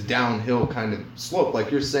it's a downhill kind of slope.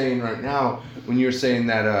 Like you're saying right now, when you're saying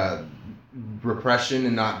that repression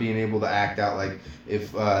and not being able to act out, like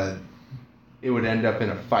if it would end up in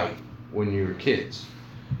a fight, when you were kids.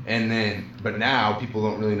 But now people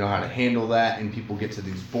don't really know how to handle that, and people get to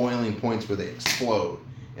these boiling points where they explode,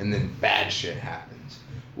 and then bad shit happens.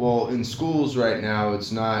 Well, in schools right now,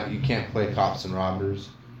 it's not. You can't play cops and robbers.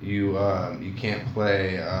 You can't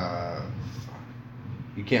play.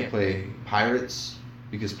 You can't play pirates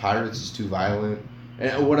because pirates is too violent.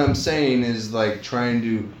 And what I'm saying is like trying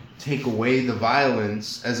to take away the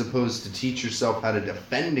violence as opposed to teach yourself how to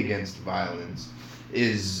defend against violence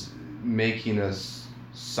is making us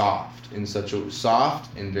soft and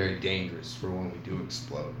very dangerous for when we do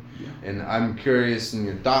explode. Yeah. And I'm curious in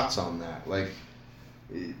your thoughts on that, like,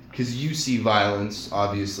 because you see violence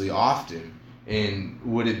obviously often, and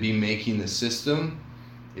would it be making the system,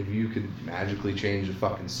 if you could magically change the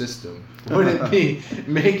fucking system, would it be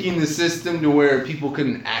making the system to where people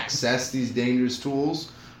couldn't access these dangerous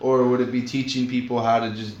tools, or would it be teaching people how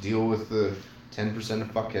to just deal with the 10%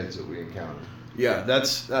 of fuckheads that we encounter? Yeah,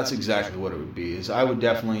 that's exactly what it would be. Is I would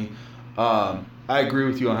definitely, I agree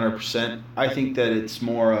with you 100%. I think that it's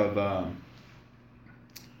more of,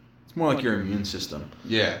 it's more like your immune system.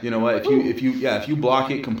 Yeah. You know what? If you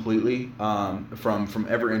block it completely from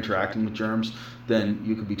ever interacting with germs, then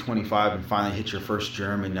you could be 25 and finally hit your first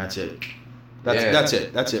germ, and that's it. That's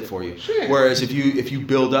it. That's it for you. Sure. Whereas if you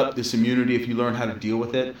build up this immunity, if you learn how to deal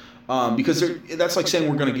with it, because that's like saying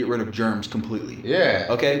we're going to get rid of germs completely. Yeah.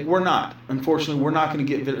 Okay, we're not. Unfortunately, we're not going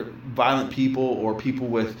to get rid of violent people or people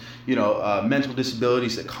with mental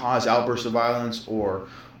disabilities that cause outbursts of violence or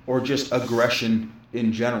just aggression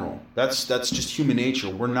in general. That's just human nature.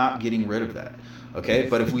 We're not getting rid of that. Okay,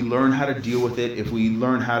 but if we learn how to deal with it, if we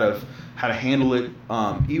learn how to handle it,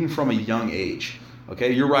 even from a young age.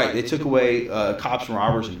 Okay, you're right. They took away cops and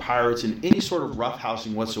robbers and pirates and any sort of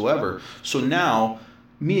roughhousing whatsoever. So now,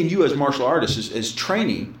 me and you as martial artists, as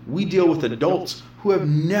training, we deal with adults who have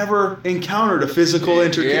never encountered a physical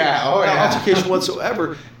altercation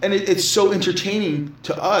whatsoever. And it's so entertaining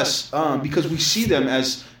to us because we see them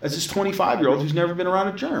as this 25-year-old who's never been around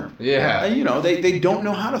a germ. Yeah. And, they don't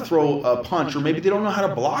know how to throw a punch, or maybe they don't know how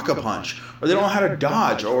to block a punch, or they don't know how to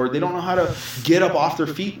dodge, or they don't know how to get up off their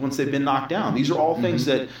feet once they've been knocked down. These are all things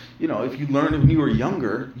that, if you learned when you were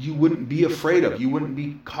younger, you wouldn't be afraid of. You wouldn't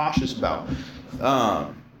be cautious about.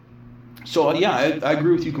 So, yeah, I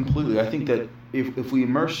agree with you completely. I think that if we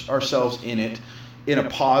immerse ourselves in it in a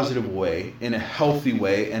positive way, in a healthy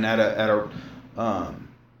way, and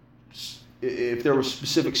if there were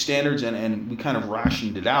specific standards and we kind of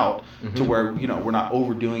rationed it out to where, we're not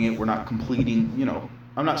overdoing it, we're not completing,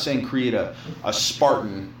 I'm not saying create a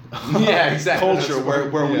Spartan culture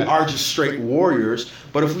where we are just straight warriors,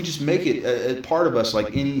 but if we just make it a part of us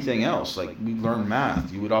like anything else, like we learn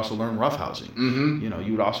math, you would also learn roughhousing. Mm-hmm.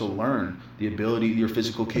 You would also learn the ability, your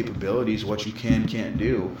physical capabilities, what you can't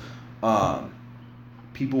do. There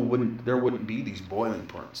wouldn't be these boiling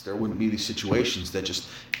points. There wouldn't be these situations that just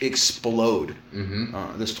explode.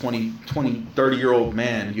 Mm-hmm. This 30-year-old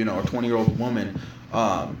man, or 20-year-old woman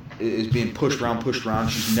is being pushed around.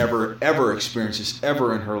 She's never, ever experienced this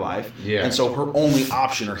ever in her life. Yeah. And so her only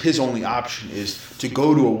option, or his only option, is to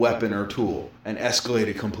go to a weapon or tool and escalate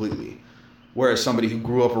it completely. Whereas somebody who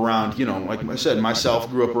grew up around, like I said, myself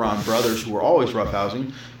grew up around brothers who were always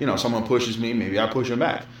roughhousing. Someone pushes me, maybe I push him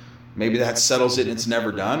back. Maybe that settles it and it's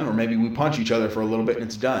never done, or maybe we punch each other for a little bit and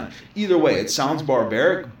it's done. Either way, it sounds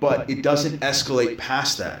barbaric, but it doesn't escalate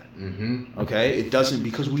past that. Mm-hmm. Okay? It doesn't,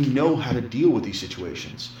 because we know how to deal with these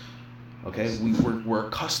situations. Okay? We're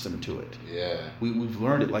accustomed to it. Yeah. We've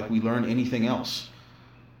learned it like we learn anything else.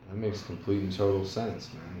 That makes complete and total sense,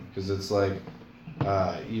 man. Because it's like,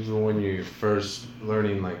 even when you're first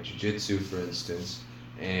learning like jiu-jitsu, for instance,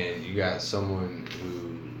 and you got someone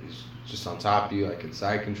who just on top of you, like in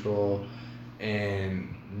side control,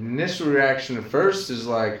 and the initial reaction at first is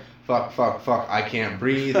like, fuck, I can't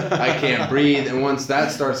breathe, and once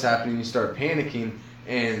that starts happening, you start panicking,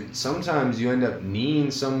 and sometimes you end up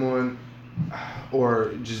kneeing someone,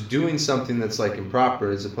 or just doing something that's like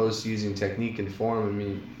improper, as opposed to using technique and form. I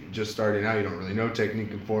mean, just starting out, you don't really know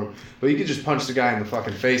technique and form, but you could just punch the guy in the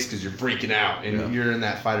fucking face because you're freaking out, and you're in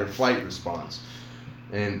that fight or flight response,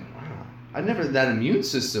 and that immune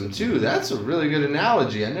system too. That's a really good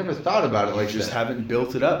analogy. I never thought about it like that. You just haven't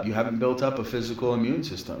built it up. You haven't built up a physical immune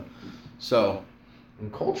system. So,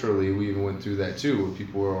 and culturally, we even went through that too, where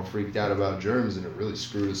people were all freaked out about germs, and it really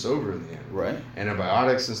screwed us over in the end. Right.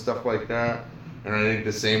 Antibiotics and stuff like that. And I think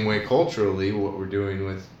the same way culturally, what we're doing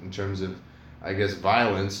with, in terms of, I guess,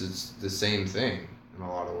 violence, it's the same thing in a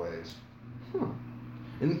lot of ways.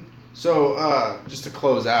 And so, just to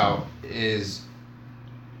close out, is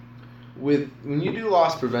when you do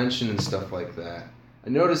loss prevention and stuff like that, I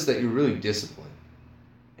noticed that you're really disciplined.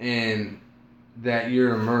 and that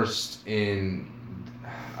you're immersed in,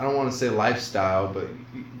 I don't want to say lifestyle, but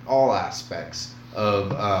all aspects of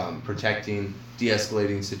protecting,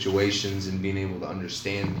 de-escalating situations, and being able to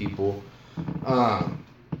understand people.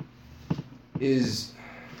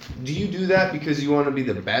 Do you do that because you want to be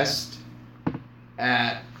the best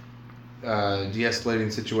at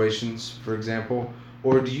de-escalating situations, for example,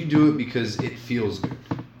 or do you do it because it feels good,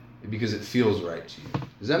 because it feels right to you?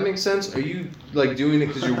 Does that make sense? Are you like doing it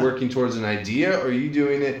because you're working towards an idea, or are you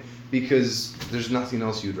doing it because there's nothing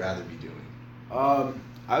else you'd rather be doing?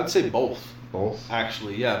 I would say both. Both?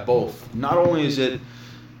 Actually, yeah, both. Not only is it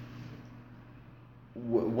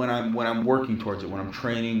when I'm working towards it, when I'm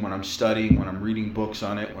training, when I'm studying, when I'm reading books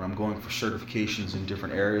on it, when I'm going for certifications in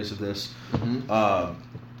different areas of this,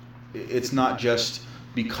 it's not just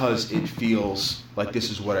because it feels like this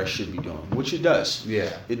is what I should be doing, which it does.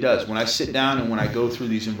 Yeah. It does. When I sit down and when I go through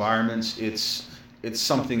these environments, it's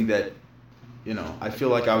something that, I feel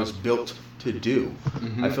like I was built to do.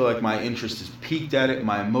 I feel like my interest is peaked at it.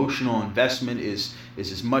 My emotional investment is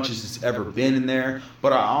as much as it's ever been in there.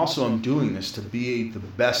 But I also am doing this to be the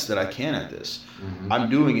best that I can at this. I'm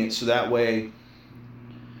doing it so that way,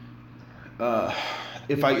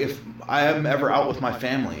 if I am ever out with my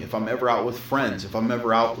family, if I'm ever out with friends, if I'm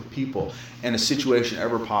ever out with people, and a situation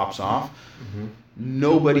ever pops off,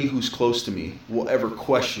 nobody who's close to me will ever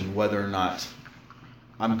question whether or not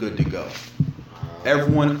I'm good to go.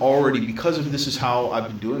 Everyone already, because of this is how I've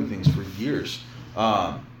been doing things for years,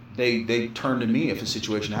 they turn to me if a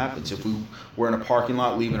situation happens. If we're in a parking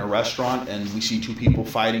lot leaving a restaurant and we see two people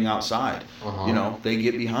fighting outside, they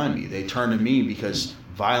get behind me. They turn to me because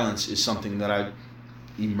violence is something that I've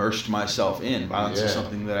immersed myself in. Violence is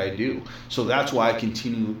something that I do. So that's why I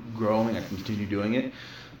continue growing. I continue doing it.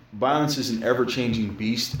 Violence is an ever-changing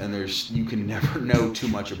beast, and you can never know too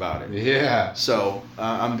much about it. Yeah. So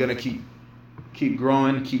I'm gonna keep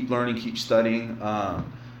growing, keep learning, keep studying, and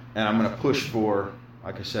I'm gonna push for,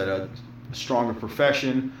 like I said, a stronger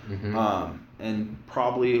profession. And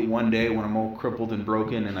probably one day when I'm all crippled and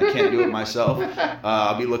broken and I can't do it myself,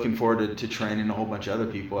 I'll be looking forward to training a whole bunch of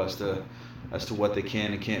other people as to what they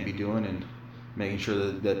can and can't be doing, and making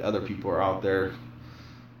sure that other people are out there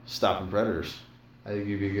stopping predators. I think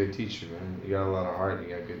you'd be a good teacher, man. You got a lot of heart and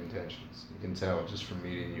you got good intentions. You can tell just from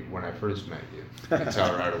meeting you when I first met you. You can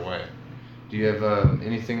tell right away. Do you have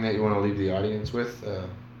anything that you want to leave the audience with?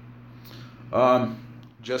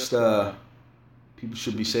 Just people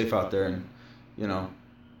should be safe out there, and know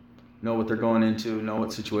what they're going into, know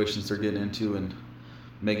what situations they're getting into, and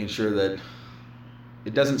making sure that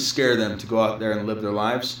it doesn't scare them to go out there and live their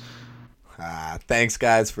lives. Thanks,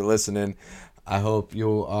 guys, for listening. I hope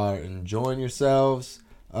you are enjoying yourselves.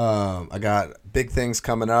 I got big things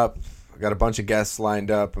coming up. I got a bunch of guests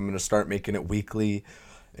lined up. I'm going to start making it weekly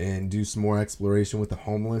and do some more exploration with the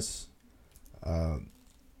homeless.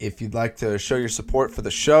 If you'd like to show your support for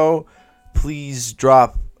the show, please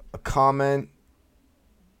drop a comment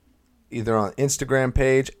either on Instagram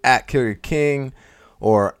page @KillYourKing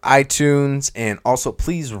or iTunes, and also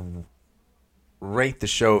please rate the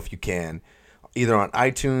show if you can, either on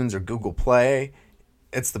iTunes or Google Play.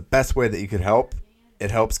 It's the best way that you could help. It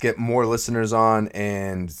helps get more listeners on,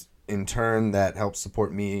 and in turn that helps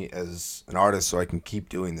support me as an artist so I can keep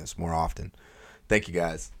doing this more often. Thank you,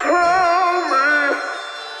 guys.